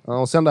gillar det. Ja,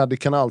 och sen det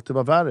kan alltid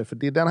vara värre. För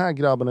det är den här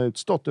grabben har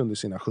utstått under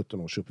sina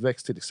 17 års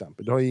uppväxt till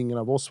exempel. Det har ju ingen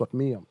av oss varit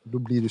med om. Då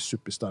blir du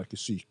superstark i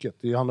psyket.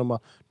 Det handlar om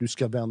att du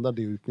ska vända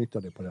det och utnyttja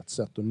det på rätt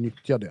sätt. Och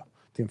nyttja det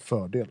till en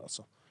fördel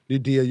alltså. Det är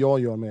det jag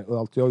gör med och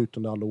allt jag har gjort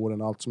under alla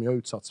åren. Allt som jag har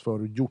utsatts för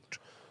och gjort.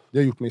 Det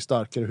har gjort mig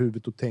starkare i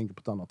huvudet och tänker på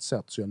ett annat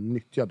sätt. Så jag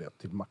nyttjar det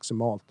till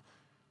maximalt.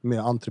 Med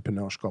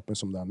entreprenörskapen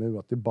som det är nu.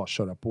 Att det är bara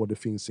köra på. Det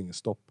finns ingen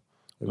stopp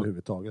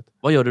överhuvudtaget.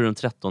 Vad gör du den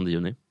 13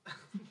 juni?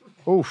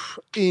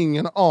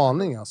 Ingen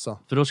aning alltså.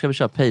 För då ska vi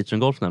köra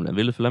Patreon-golf nämligen.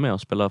 Vill du följa med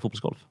och spela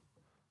fotbollsgolf?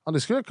 Ja,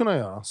 det skulle jag kunna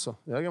göra alltså.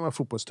 Jag är gammal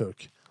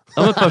fotbollsturk.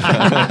 Ja, men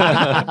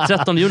perfekt.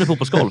 13 juni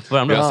fotbollsgolf. Vi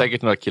har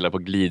säkert några killar på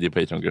glid i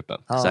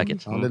Patreon-gruppen. Ja,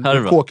 säkert. Ja, det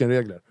är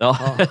kåkenregler. Ja.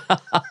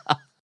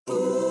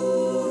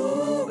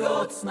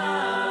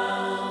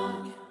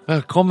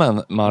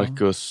 Välkommen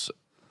Marcus,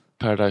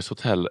 Paradise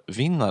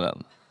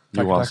Hotel-vinnaren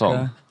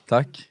Johansson.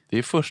 Tack. Det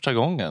är första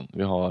gången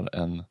vi har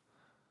en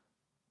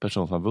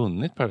person som har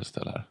vunnit Paradise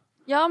Hotel här.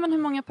 Ja, men hur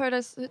många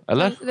Paradise Hotel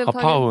eller?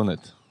 Har Pau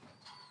vunnit?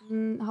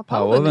 Har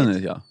Pau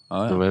vunnit?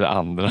 Ja. Då är det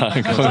andra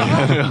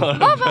gången.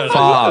 Vad vann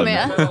Pau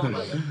med?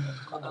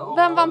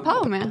 Vem vann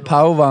Pau med?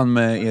 Pau vann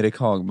med Erik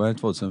Hagberg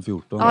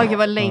 2014. Ja, det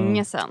var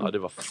länge sedan. Ja, det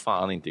var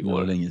fan inte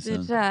igår.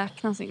 Det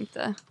räknas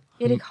inte.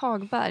 Erik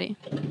Hagberg.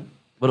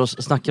 Vadå,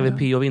 snackar vi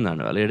PO-vinnare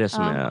nu? Eller är det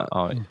som är...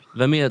 Ja.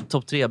 Vem är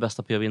topp 3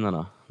 bästa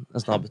PO-vinnarna?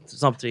 En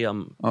snabb 3.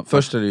 Ja,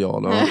 först är det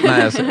jag då.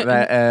 Nej, alltså,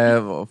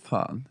 vad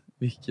fan.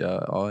 Vilka,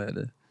 är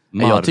det?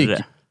 Marre. Jag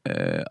tycker,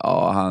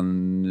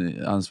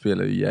 han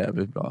spelar ju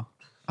jävligt bra.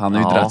 Han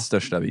har ju dratt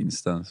största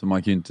vinsten. Så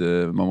man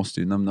måste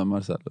ju nämna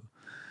Marcello.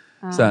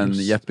 Sen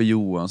Jeppe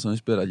Johansson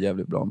spelar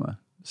jävligt bra med.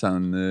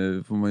 Sen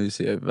får man ju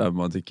se vem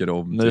man tycker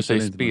om. När du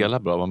säger spela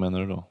bra, vad menar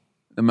du då?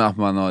 Men att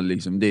man har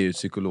liksom, det är ju ett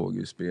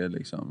psykologiskt spel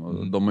liksom.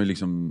 Och de har ju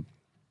liksom,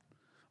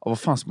 vad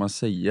fan ska man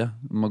säga?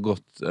 De har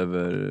gått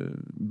över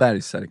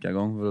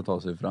bergsärkagång för att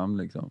ta sig fram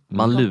liksom.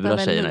 Man lurar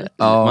tjejerna.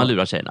 Ja. Man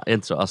lurar tjejerna, är det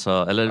inte så? Alltså,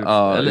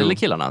 eller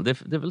killarna, det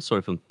är väl så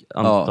det funkar,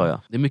 antar jag.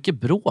 Det är mycket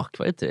bråk,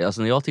 vad är det?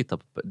 Alltså när jag tittar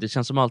på, det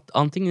känns som allt,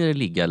 antingen är det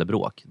ligga eller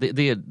bråk.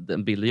 Det är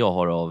den bilden jag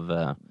har av,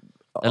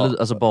 eller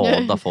alltså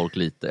bada folk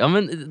lite. Ja,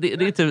 men det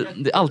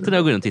är alltid när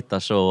jag går in och tittar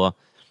så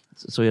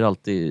är det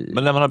alltid...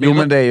 Men när man har bildat... Jo,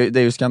 men det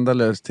är ju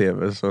skandalös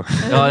tv så...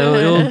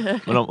 Ja, jo.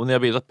 Men om ni har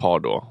bildat par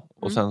då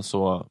och sen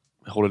så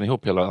håller ni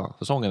ihop hela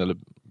säsongen eller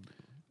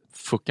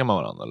fuckar man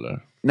varandra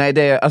eller? Nej,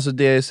 det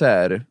är så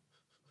här.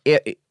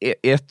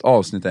 Ett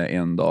avsnitt är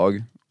en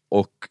dag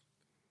och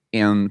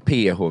en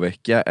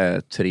PH-vecka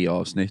är 3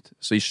 avsnitt.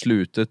 Så i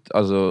slutet,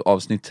 alltså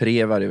avsnitt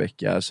 3 varje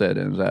vecka så är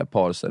det en så här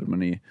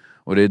parceremoni.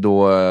 Och det är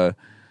då...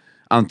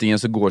 Antingen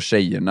så går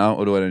tjejerna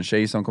och då är det en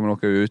tjej som kommer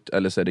åka ut,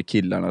 eller så är det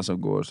killarna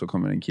som går, så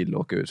kommer en kille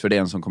åka ut. För det är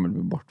en som kommer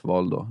bli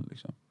bortvald då.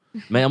 Liksom.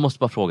 Men jag måste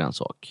bara fråga en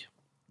sak.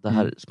 Det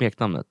här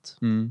smeknamnet,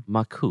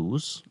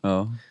 Marcus.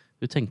 Ja.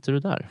 Hur tänkte du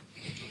där?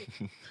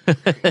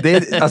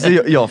 Alltså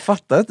jag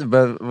fattar inte,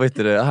 vad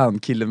heter det, han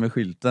killen med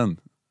skylten.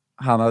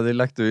 Han hade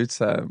lagt ut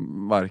så här: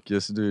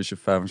 Marcus, du är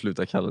 25,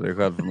 sluta kalla dig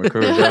själv för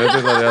Marcus. Jag vet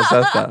inte vad jag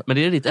har sett där. Men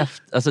är det ditt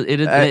alltså,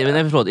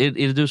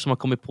 är det du som har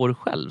kommit på det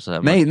själv? Så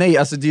här, nej,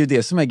 alltså det är ju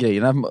det som är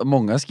grejen.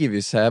 Många skriver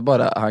ju så här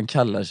bara, han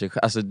kallar sig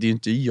själv. Alltså det är ju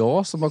inte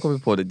jag som har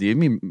kommit på det. Det är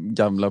min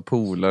gamla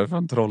polare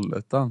från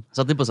Trollhättan.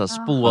 Så att det är på så här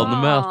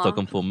spånmöte och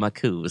kom på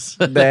Marcus.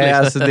 Nej,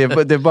 alltså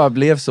det bara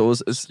blev så.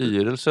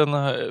 Styrelsen,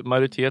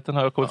 majoriteten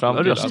har kommit fram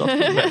till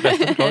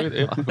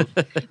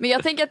Men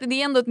jag tänker att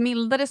det är ändå ett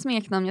mildare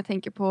smeknamn. Jag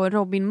tänker på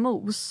Robin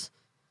Mos,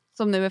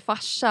 som nu är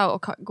farsa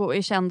och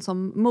är känd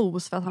som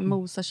Mos för att han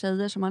mosar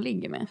tjejer som han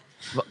ligger med.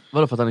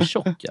 Vadå, för att han är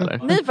tjock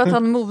eller? Nej, för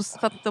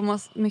att de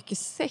har mycket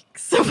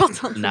sex.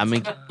 Nej,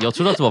 men jag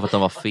trodde att det var för att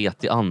han var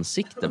fet i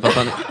ansiktet. För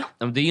att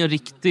han, det är en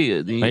riktig...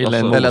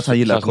 eller att han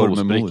gillar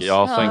korv med mos.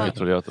 Ja, så enkelt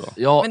trodde jag att det var.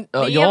 Ja, men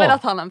det är väl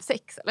att han har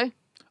sex, eller?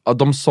 Ja,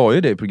 de sa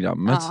ju det i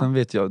programmet, sen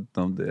vet jag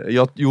inte om det.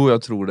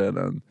 Jag tror det är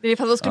den. Det är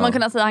för att då skulle man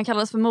kunna säga att han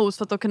kallades för mos,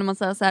 för att då kunde man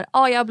säga så här: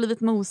 jag har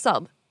blivit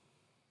mosad.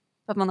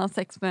 Att man har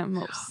sex med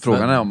mos.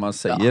 Frågan är om man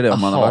säger det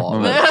om man har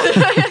varit med mig.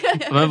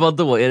 Men vad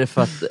då? Är det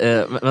för att...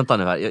 vänta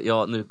nu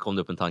här. Nu kom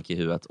det upp en tanke i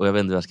huvudet. Och jag vet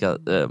inte hur jag ska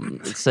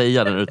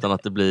säga den utan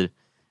att det blir...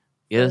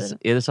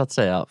 Är det så att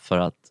säga för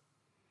att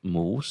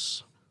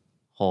mos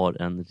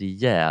har en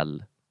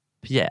rejäl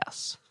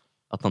pjäs?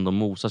 Att han då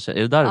mosar sig.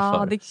 Är det därför?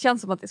 Ja, det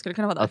känns som att det skulle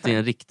kunna vara därför. Att det är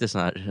en riktig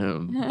sån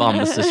här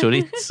Bamse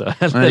chorizo.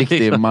 En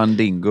riktig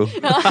mandingo.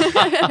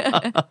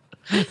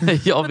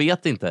 Jag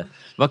vet inte.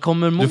 Vad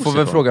kommer Mos Du får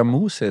väl ifrån? fråga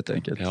Mos helt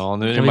enkelt. Ja,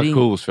 nu är det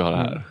Marcos vi har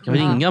här. Kan vi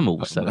ringa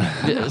Mos?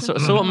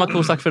 Så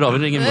Marcos, tack för idag. Vi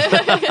ringer Mos.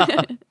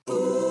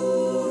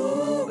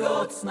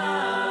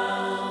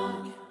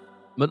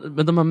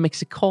 Men de här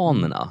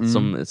mexikanerna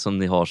som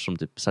ni har som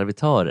typ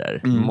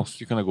servitörer.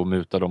 Måste ju kunna gå och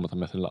muta dem och ta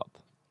med sig ladd.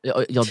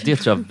 Ja, det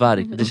tror jag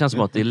verkligen. Det känns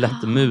som att det är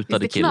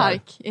lättmutade killar.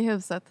 Finns det knark i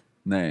huset?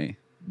 Nej.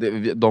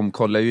 De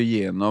kollar ju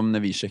igenom när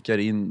vi checkar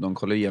in. De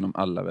kollar igenom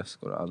alla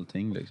väskor och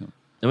allting liksom.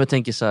 Jag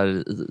tänker så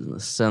här,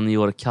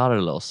 Senior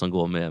Carlos som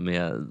går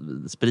med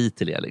sprit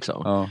till er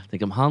liksom. Ja.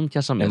 Tänk om han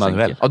kanske har med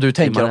sig. Ja, du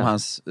tänker om han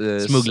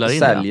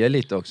säljer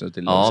lite också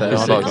till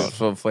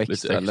för att få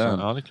extra lön.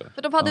 Ja, det är klart.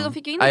 För de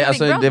fick ju in Nej,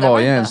 alltså, det var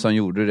ju en som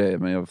gjorde det,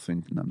 men jag får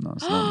inte nämna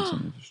hans namn som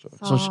ni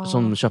förstår.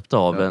 Som köpte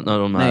av när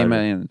de här... Nej,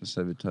 men en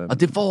servitör. Ja,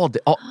 det var det.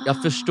 Ja,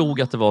 jag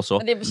förstod att det var så.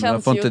 Men det men känns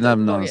jag får ju inte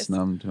nämna logiskt. hans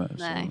namn tyvärr.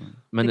 Nej.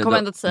 Men det kommer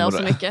ändå inte säga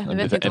så mycket. Vi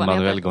vet inte vad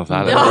han heter.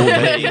 González.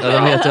 Ja,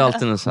 de heter ju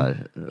alltid en så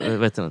här,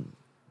 vet du,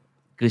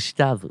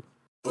 Gustavo.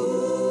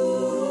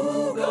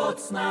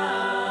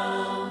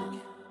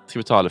 Ska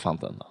vi ta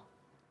elefanten då?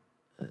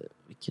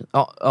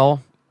 Ja.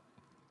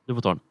 Du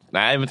får ta den.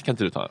 Nej, men kan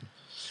inte du ta den?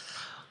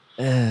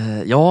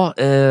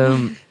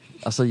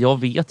 Alltså jag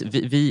vet,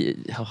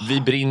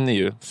 vi brinner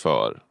ju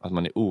för att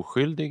man är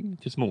oskyldig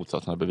tills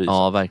motsatsen har bevisat.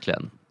 Ja,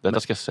 verkligen. Detta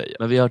ska jag säga.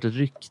 Men vi har hört ett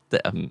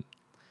rykte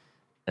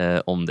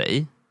om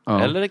dig.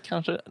 Ja. Eller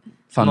kanske...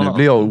 Fan, nu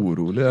blir jag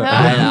orolig.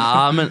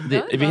 Ja, men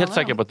är vi helt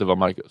säkra på att det var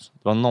Marcus? Det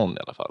var någon i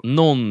alla fall.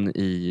 Någon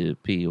i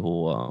PH...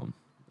 Liksom,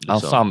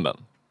 ensemblen.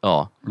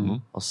 Ja.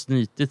 Har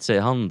snytit sig i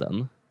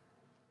handen.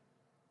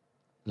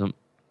 Liksom,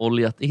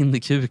 oljat in i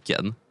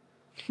kuken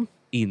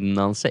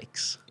innan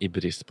sex. I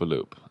brist på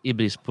lube. I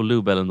brist på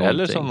lube eller någonting.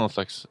 Eller som någon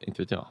slags,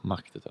 inte vet jag,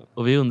 makt.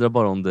 Och vi undrar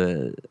bara om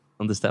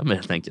det stämmer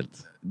helt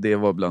enkelt. Det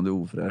var bland det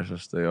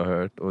ofräschaste jag har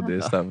hört. Och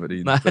det stämmer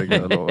inte,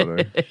 kan jag lova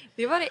dig.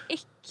 Det var det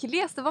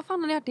äckligaste. Vad fan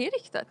har ni hört det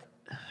riktigt?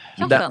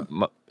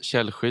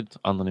 Källskydd,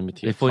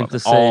 anonymitet. Vi får inte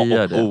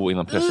säga det. A och O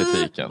inom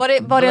pressetiken.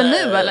 Var det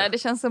nu eller? Det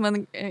känns som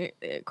en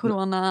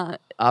corona...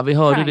 Ja, vi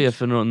hörde det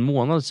för någon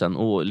månad sedan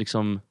och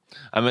liksom...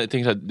 Ja, men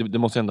tänk så här, det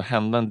måste ändå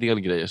hända en del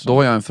grejer. Då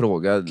har jag en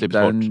fråga.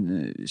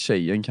 Den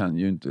tjejen kan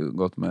ju inte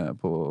gått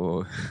med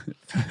på...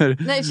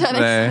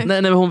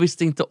 Nej, men hon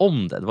visste inte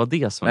om det. Det var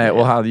det som... Nej,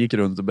 och han gick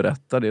runt och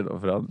berättade det då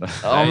för andra.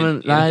 Ja,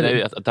 men,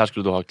 nej, att det här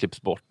skulle då ha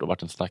klippts bort och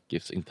varit en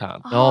snackis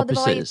internt. Ja, det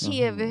precis. Var i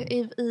tv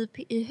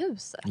i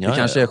huset. Det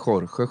kanske är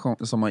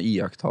Jorge som har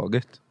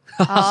iakttagit.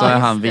 Så är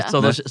han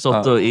vittnet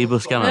i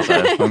buskarna så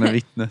här. Han är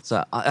vittnet.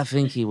 Så I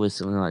think he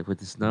was like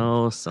with his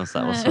nose och så.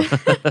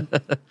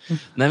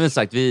 Nej, men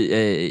sagt,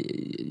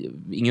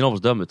 ingen av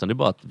oss dömer, utan det är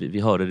bara att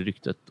vi hörde det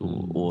ryktet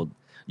och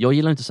jag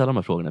gillar inte att ställa de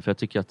här frågorna för jag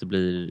tycker att det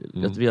blir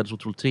att vi hade så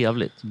otroligt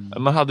trevligt.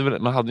 Man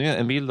hade ju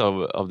en bild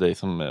av dig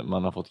som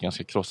man har fått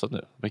ganska krossat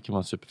nu. Verkar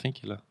vara en superfin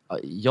kille.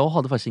 Jag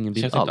hade faktiskt ingen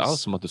bild alls. Det känns inte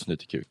alls som att du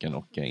snyter kuken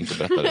och inte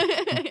berättar det.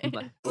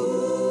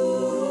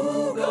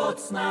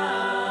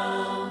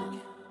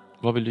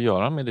 Vad vill du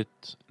göra med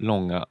ditt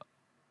långa,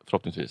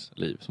 förhoppningsvis,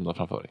 liv som du har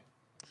framför dig?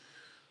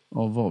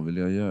 Ja, vad vill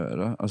jag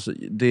göra? Alltså,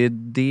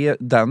 det är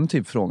den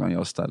typ frågan jag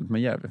har ställt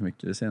mig jävligt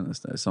mycket det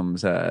senaste. Som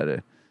så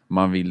här,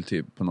 man vill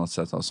typ på något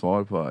sätt ha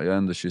svar på. Jag är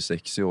ändå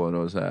 26 år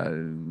och så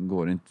här,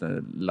 går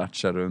inte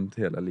latcha runt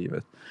hela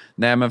livet.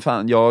 Nej, men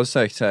fan, jag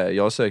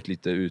har sökt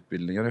lite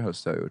utbildningar i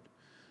höst har jag gjort.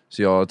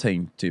 Så jag har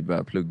tänkt typ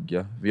börja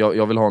plugga.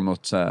 Jag vill ha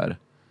något så här...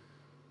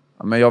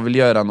 Men jag vill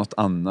göra något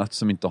annat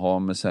som inte har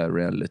med så här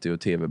reality och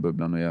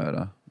tv-bubblan att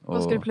göra.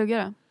 Vad ska du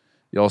plugga då?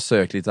 Jag har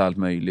sökt lite allt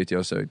möjligt. Jag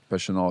har sökt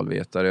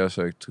personalvetare, jag har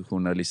sökt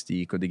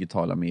journalistik och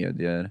digitala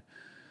medier.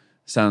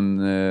 Sen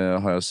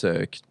har jag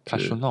sökt...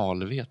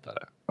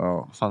 Personalvetare?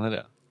 Ja. Vad fan är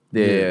det?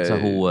 Det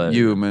är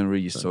human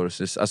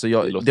resources. Alltså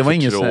det var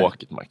inget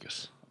tråkigt,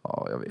 Marcus.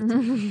 Ja, jag vet.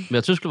 Men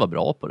jag tror du skulle vara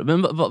bra på det.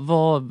 Men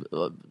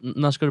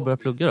när ska du börja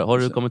plugga då? Har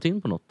du kommit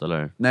in på något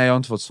eller? Nej, jag har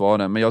inte fått svar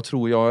än. Men jag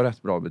tror jag har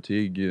rätt bra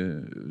betyg.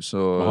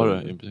 Så... Vad har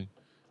du i betyg?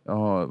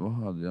 Ja, vad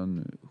hade jag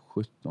nu?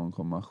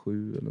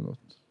 17,7 eller något.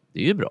 Det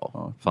är ju bra.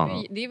 Ja.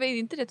 Fan. Det är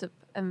inte det typ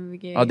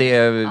MVG?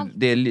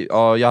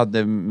 Ja, jag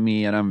hade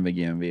mer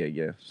MVG än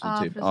VG. Så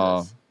typ,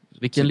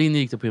 Vilken linje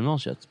gick du på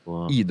gymnasiet?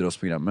 På...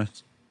 Idrottsprogrammet.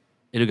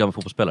 Är du gammal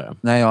fotbollsspelare?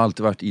 Nej, jag har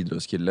alltid varit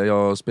idrottskille.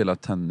 Jag har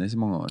spelat tennis i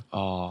många år.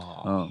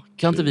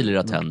 Kan inte vi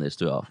lira tennis,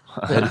 du och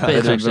jag?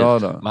 Är det bra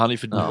då? Men han är ju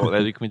för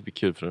dålig. Det kommer inte bli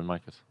kul för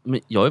Marcus. Men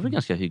jag är väl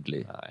ganska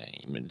hygglig.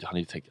 Nej, men han är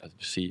ju tänkt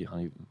att se.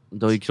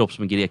 Du har ju kropp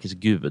som en grekisk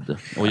gud.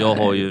 Och jag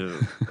har ju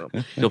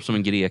kropp som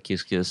en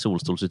grekisk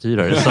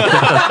solstolsuthyrare.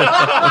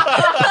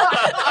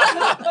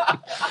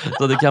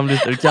 Så det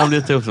kan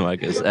bli tufft,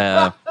 Marcus.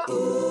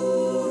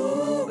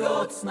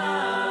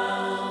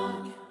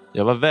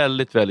 Jag var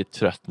väldigt, väldigt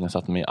trött när jag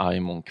satt med i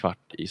Aimon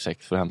 5:15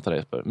 för att hämta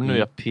dig. Men nu är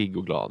jag pigg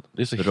och glad.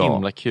 Det är så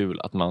himla kul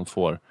att man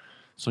får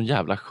sån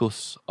jävla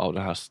skjuts av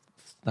det här.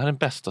 Det här är den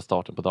bästa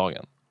starten på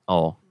dagen.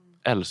 Ja.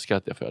 Älskar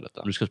att jag får göra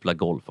detta. Du ska spela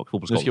golf och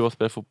fotbollsgolf. Nu ska jag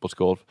spela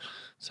fotbollsgolf.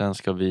 Sen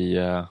ska vi...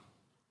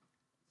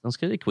 Sen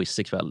ska det quiz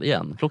ikväll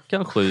igen.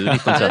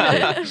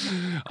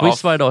 7:19:30.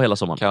 Quiz varje dag hela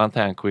sommaren.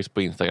 Karantänquiz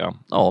på Instagram.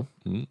 Ja.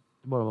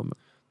 Bara vara med.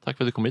 Tack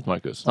för att du kom hit,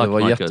 Marcus. Det var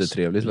Marcus.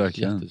 jättetrevligt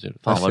verkligen.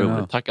 Jättetrevligt. Fan, vad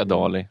roligt. Tack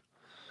Adali.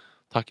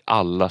 Tack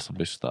alla som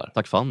lyssnar.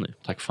 Tack Fanny.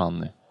 Tack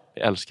Fanny.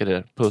 Jag älskar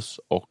er. Puss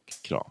och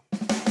kram.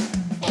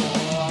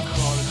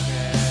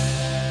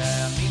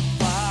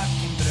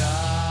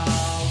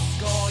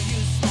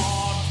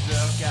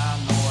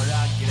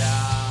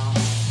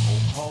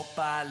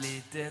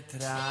 Lite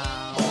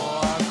tram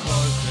och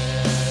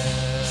Jorge,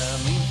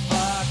 min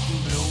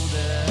fucking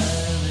broder.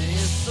 Det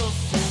är så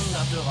synd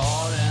att du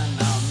har en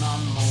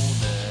annan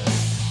moder.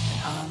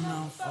 En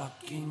annan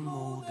fucking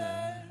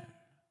moder.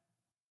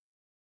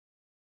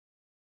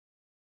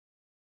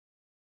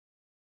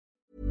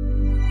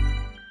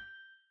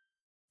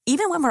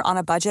 Even when we're on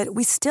a budget,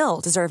 we still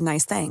deserve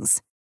nice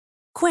things.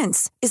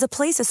 Quince is a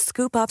place to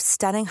scoop up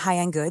stunning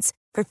high-end goods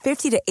for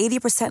 50 to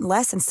 80%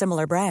 less than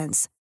similar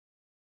brands.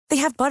 They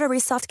have buttery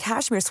soft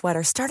cashmere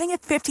sweaters starting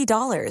at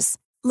 $50,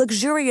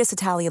 luxurious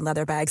Italian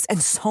leather bags,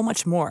 and so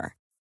much more.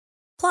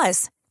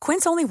 Plus,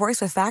 Quince only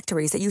works with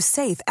factories that use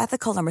safe,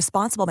 ethical, and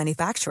responsible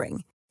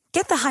manufacturing.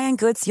 Get the high-end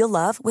goods you'll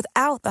love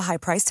without the high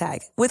price tag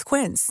with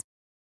Quince.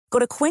 Go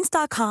to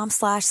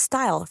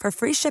quince.com/style for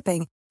free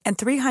shipping and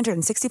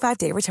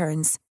 365-day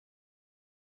returns.